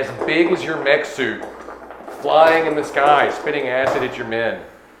something as big as your mech suit flying in the sky, spitting acid at your men.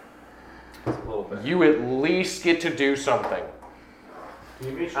 A little bit. You at least get to do something.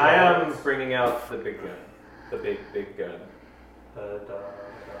 I am bringing out the big gun. The big gun.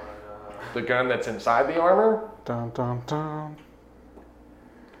 the gun that's inside the armor. Dun dun dun.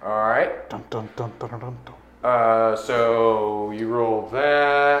 All right. Dun dun dun dun dun dun. So you roll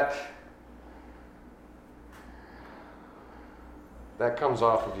that. That comes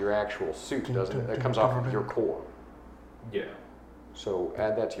off of your actual suit, doesn't it? That comes off of your core. Yeah. So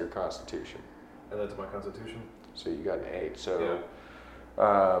add that to your constitution. And that's my constitution. So you got an 8. So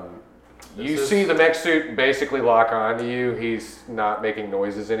Yeah. you This see is- the mech suit basically lock onto you. He's not making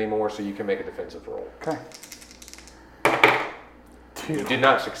noises anymore, so you can make a defensive roll. Okay. You did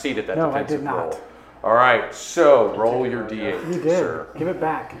not succeed at that No, I defensive did not. roll. All right, so roll your d8, You did. sir. Give it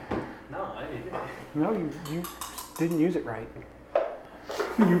back. No, I didn't. No, you didn't use it right.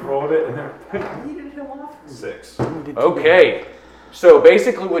 You rolled it and then You didn't hit him off. 6. You did too Okay, so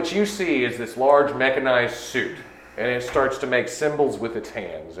basically what you see is this large mechanized suit, and it starts to make symbols with its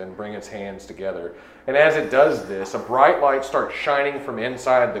hands and bring its hands together. And as it does this, a bright light starts shining from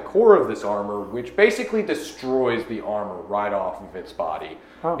inside the core of this armor, which basically destroys the armor right off of its body.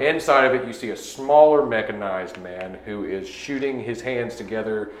 Oh. Inside of it, you see a smaller mechanized man who is shooting his hands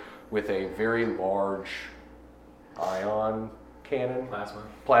together with a very large ion cannon.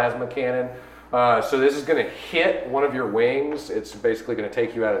 Plasma cannon. So this is going to hit one of your wings. It's basically going to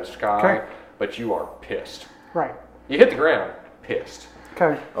take you out of the sky, Okay. but you are pissed. Right. You hit the ground, pissed.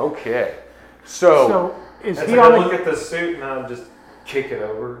 Okay. Okay. So, So is As he I on look the? at the suit and I'll just kick it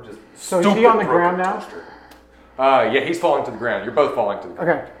over. Just So is he on the ground now? yeah, he's falling to the ground. You're both falling to the ground.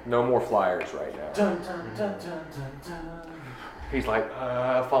 Okay. No more flyers right now. He's like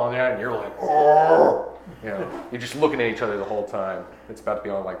falling down, and you're like, oh. You know, you're just looking at each other the whole time. It's about to be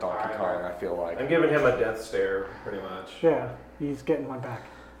on like Donkey Kong, I feel like. I'm giving him a death stare, pretty much. Yeah, he's getting one back.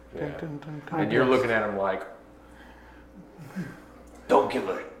 Yeah. Dun, dun, dun. And you're looking at him like, don't kill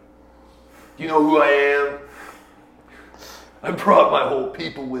her. You know who I am? I brought my whole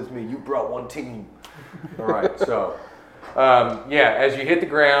people with me. You brought one team. All right, so, yeah, as you hit the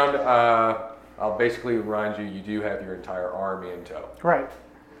ground, I'll basically remind you, you do have your entire army in tow. Right.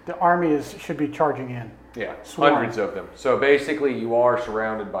 The army should be charging in. Yeah, Swarm. hundreds of them. So basically, you are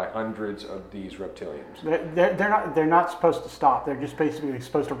surrounded by hundreds of these reptilians. They're not supposed to stop. They're just basically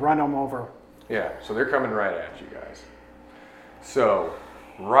supposed to run them over. Yeah, so they're coming right at you guys. So,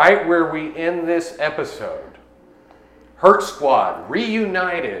 right where we end this episode, Hurt Squad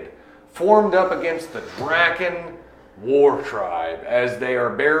reunited, formed up against the Draken War Tribe as they are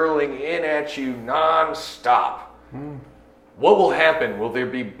barreling in at you non-stop. What will happen? Will there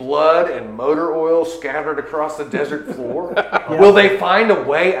be blood and motor oil scattered across the desert floor? Will they find a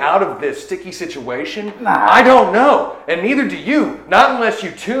way out of this sticky situation? I don't know, and neither do you, not unless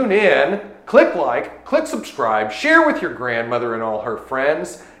you tune in, click like, click subscribe, share with your grandmother and all her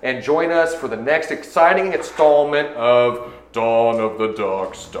friends, and join us for the next exciting installment of Dawn of the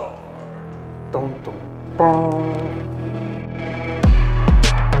Dark Star. Dun, dun, dun.